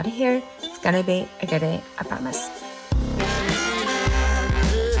 If you're out of here, it's going to be a good day. I promise.